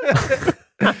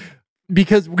 Like,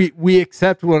 because we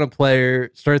accept when a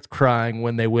player starts crying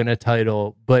when they win a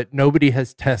title, but nobody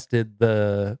has tested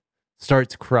the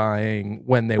starts crying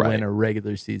when they win a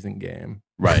regular season game.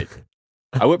 Right.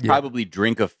 I would probably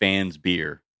drink a fan's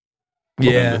beer.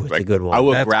 Yeah, that's a good one. I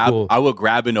would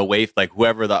grab in a waif, like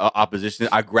whoever the opposition is.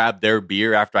 I grab their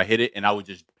beer after I hit it, and I would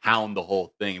just pound the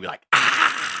whole thing and be like,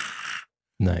 ah,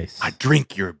 nice. I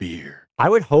drink your beer. I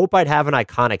would hope I'd have an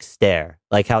iconic stare,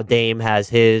 like how Dame has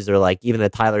his, or like even the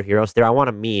Tyler Hero stare. I want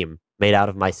a meme made out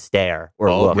of my stare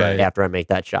or look after I make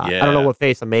that shot. Yeah. I don't know what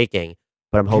face I'm making,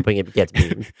 but I'm hoping it gets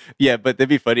memed. Yeah, but that'd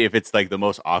be funny if it's like the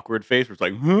most awkward face where it's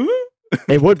like, huh?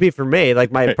 It would be for me.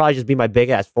 Like it'd probably just be my big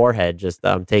ass forehead, just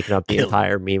taking up the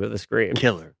entire meme of the screen.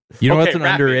 Killer. You know what's an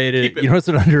underrated? You know what's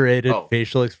an underrated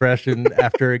facial expression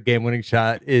after a game-winning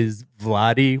shot is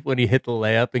Vlade when he hit the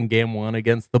layup in Game 1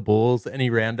 against the Bulls, and he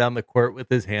ran down the court with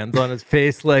his hands on his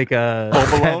face like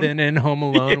Kevin in Home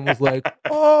Alone, and was like,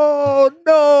 "Oh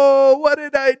no, what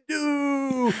did I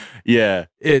do?" Yeah,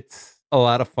 it's a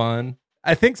lot of fun.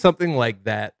 I think something like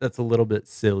that, that's a little bit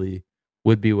silly,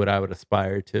 would be what I would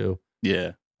aspire to.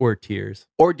 Yeah. Or tears.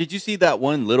 Or did you see that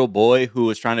one little boy who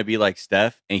was trying to be like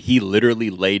Steph and he literally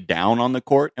laid down on the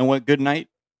court and went good night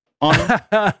on him?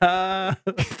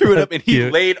 Threw it up and he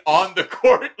laid on the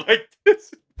court like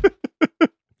this.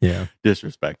 Yeah.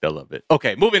 Disrespect. I love it.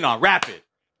 Okay, moving on. Rapid.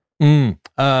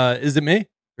 Is it me?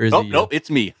 Or is it you? Nope, it's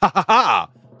me. Ha ha ha.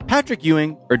 Patrick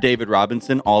Ewing or David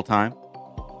Robinson all time?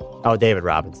 Oh, David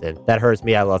Robinson. That hurts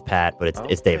me. I love Pat, but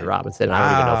it's David Robinson. I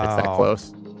don't even know if it's that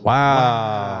close.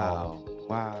 Wow.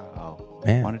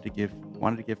 Man, wanted to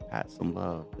give Pat some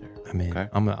love there. I mean, okay.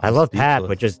 I love Pat,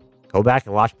 but just go back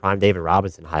and watch prime David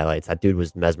Robinson highlights. That dude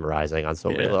was mesmerizing on so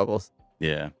many levels.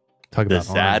 Yeah, talk about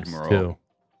the Admiral too.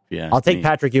 Yeah, I'll take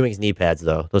Patrick Ewing's knee pads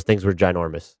though. Those things were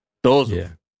ginormous.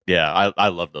 I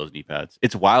love those knee pads.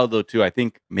 It's wild though too. I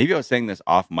think maybe I was saying this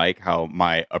off mic. How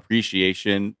my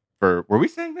appreciation were we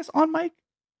saying this on mic?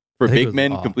 For big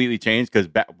men completely changed because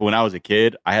when I was a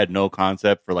kid, I had no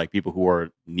concept for like people who wore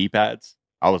knee pads.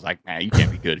 I was like, man, you can't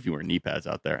be good if you wear knee pads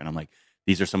out there. And I'm like,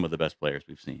 these are some of the best players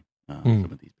we've seen. Some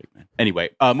of these big men.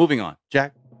 Anyway, moving on.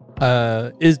 Jack?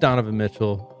 Is Donovan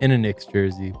Mitchell in a Knicks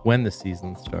jersey when the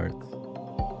season starts?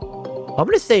 I'm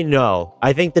going to say no.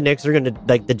 I think the Knicks are going to,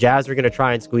 like the Jazz are going to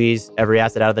try and squeeze every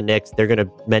asset out of the Knicks. They're going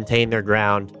to maintain their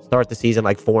ground, start the season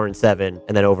like 4-7,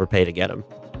 and then overpay to get them.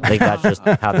 I think that's just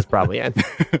how this probably ends.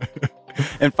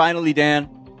 And finally, Dan,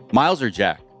 Miles or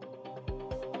Jack?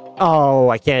 Oh,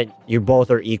 I can't. You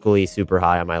both are equally super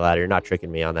high on my ladder. You're not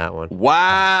tricking me on that one.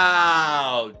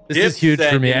 Wow. This is huge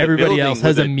for me. Everybody else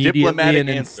has immediately and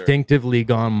instinctively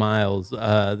gone Miles.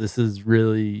 This is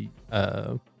really,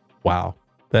 wow.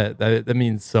 That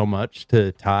means so much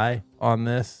to Ty on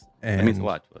this. And that means a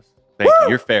lot to us. Thank you.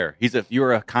 You're fair.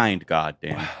 You're a kind God,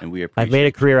 Dan, and we appreciate I've made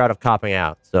a career out of copping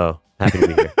out, so happy to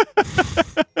be here.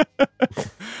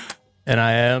 And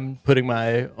I am putting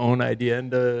my own idea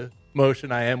into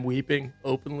motion. I am weeping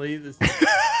openly. This is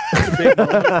a big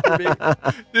moment for me.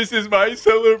 This is my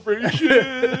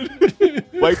celebration.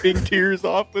 Wiping tears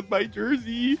off with my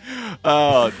jersey.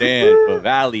 Oh, Dan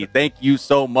Favale, thank you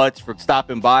so much for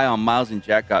stopping by on Miles and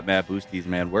Jack Got Mad Boosties,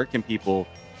 man. Where can people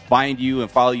find you and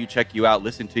follow you, check you out,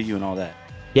 listen to you, and all that?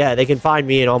 Yeah, they can find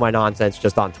me and all my nonsense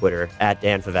just on Twitter at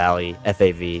Dan Favale,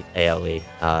 Favale,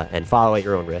 and follow at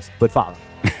your own risk, but follow.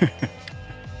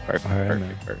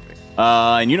 Perfect.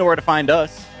 And you know where to find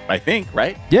us, I think,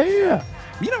 right? Yeah.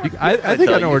 You know, I think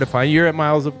I know where to find you. You're at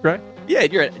Miles of Gray. Yeah,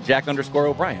 you're at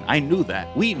Jack_O'Brien. I knew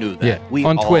that. We knew that. Yeah, we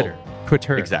on all... Twitter.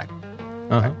 Exactly.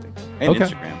 Uh-huh. And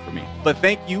Instagram for me. But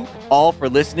thank you all for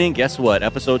listening. Guess what?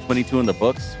 Episode 22 in the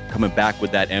books. Coming back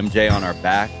with that MJ on our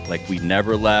back like we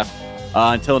never left.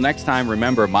 Until next time,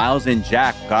 remember, Miles and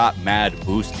Jack got mad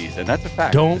boosties. And that's a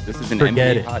fact. Don't this is an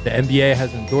forget NBA it. podcast. The NBA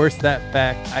has endorsed that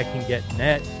fact. I can get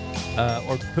net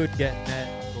or could get net.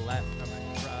 The last time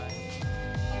I tried.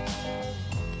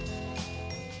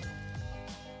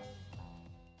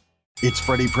 It's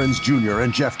Freddie Prinze Jr.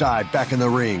 and Jeff Dye back in the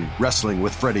ring. Wrestling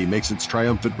with Freddie makes its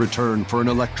triumphant return for an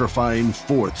electrifying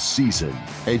 4th season.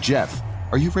 Hey, Jeff,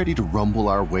 are you ready to rumble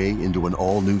our way into an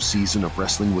all-new season of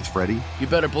Wrestling with Freddie? You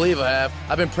better believe I have.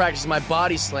 I've been practicing my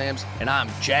body slams, and I'm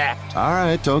jacked. All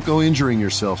right, don't go injuring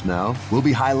yourself now. We'll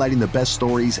be highlighting the best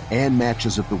stories and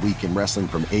matches of the week in wrestling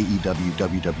from AEW,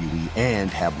 WWE, and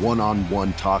have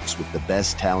one-on-one talks with the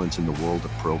best talents in the world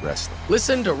of pro wrestling.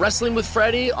 Listen to Wrestling with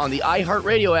Freddie on the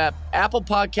iHeartRadio app, Apple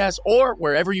Podcasts, or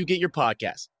wherever you get your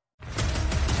podcasts.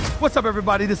 What's up,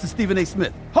 everybody? This is Stephen A.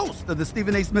 Smith, host host of the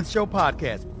Stephen A. Smith Show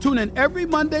podcast. Tune in every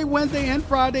Monday, Wednesday, and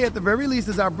Friday at the very least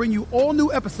as I bring you all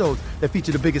new episodes that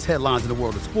feature the biggest headlines in the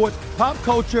world of sports, pop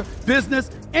culture,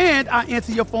 business, and I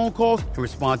answer your phone calls and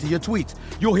respond to your tweets.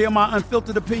 You'll hear my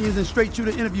unfiltered opinions and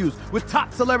straight-shooter interviews with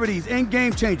top celebrities and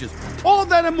game changers. All of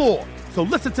that and more. So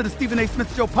listen to the Stephen A.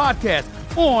 Smith Show podcast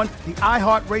on the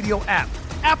iHeartRadio app,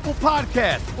 Apple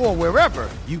Podcasts, or wherever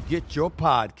you get your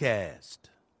podcast.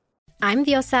 I'm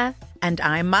Diosa. And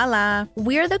I'm Mala.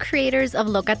 We're the creators of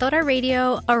Locatora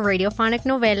Radio, a radiophonic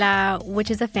novela, which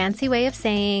is a fancy way of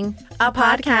saying a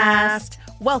podcast.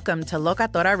 Welcome to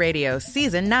Locatora Radio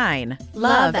Season 9,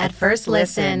 Love at First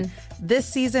Listen. This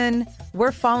season,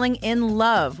 we're falling in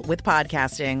love with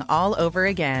podcasting all over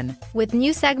again. With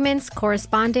new segments,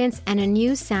 correspondence, and a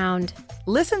new sound.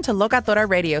 Listen to Locatora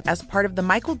Radio as part of the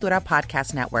Michael Dura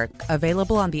Podcast Network.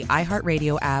 Available on the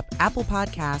iHeartRadio app, Apple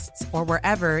Podcasts, or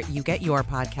wherever you get your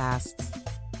podcasts.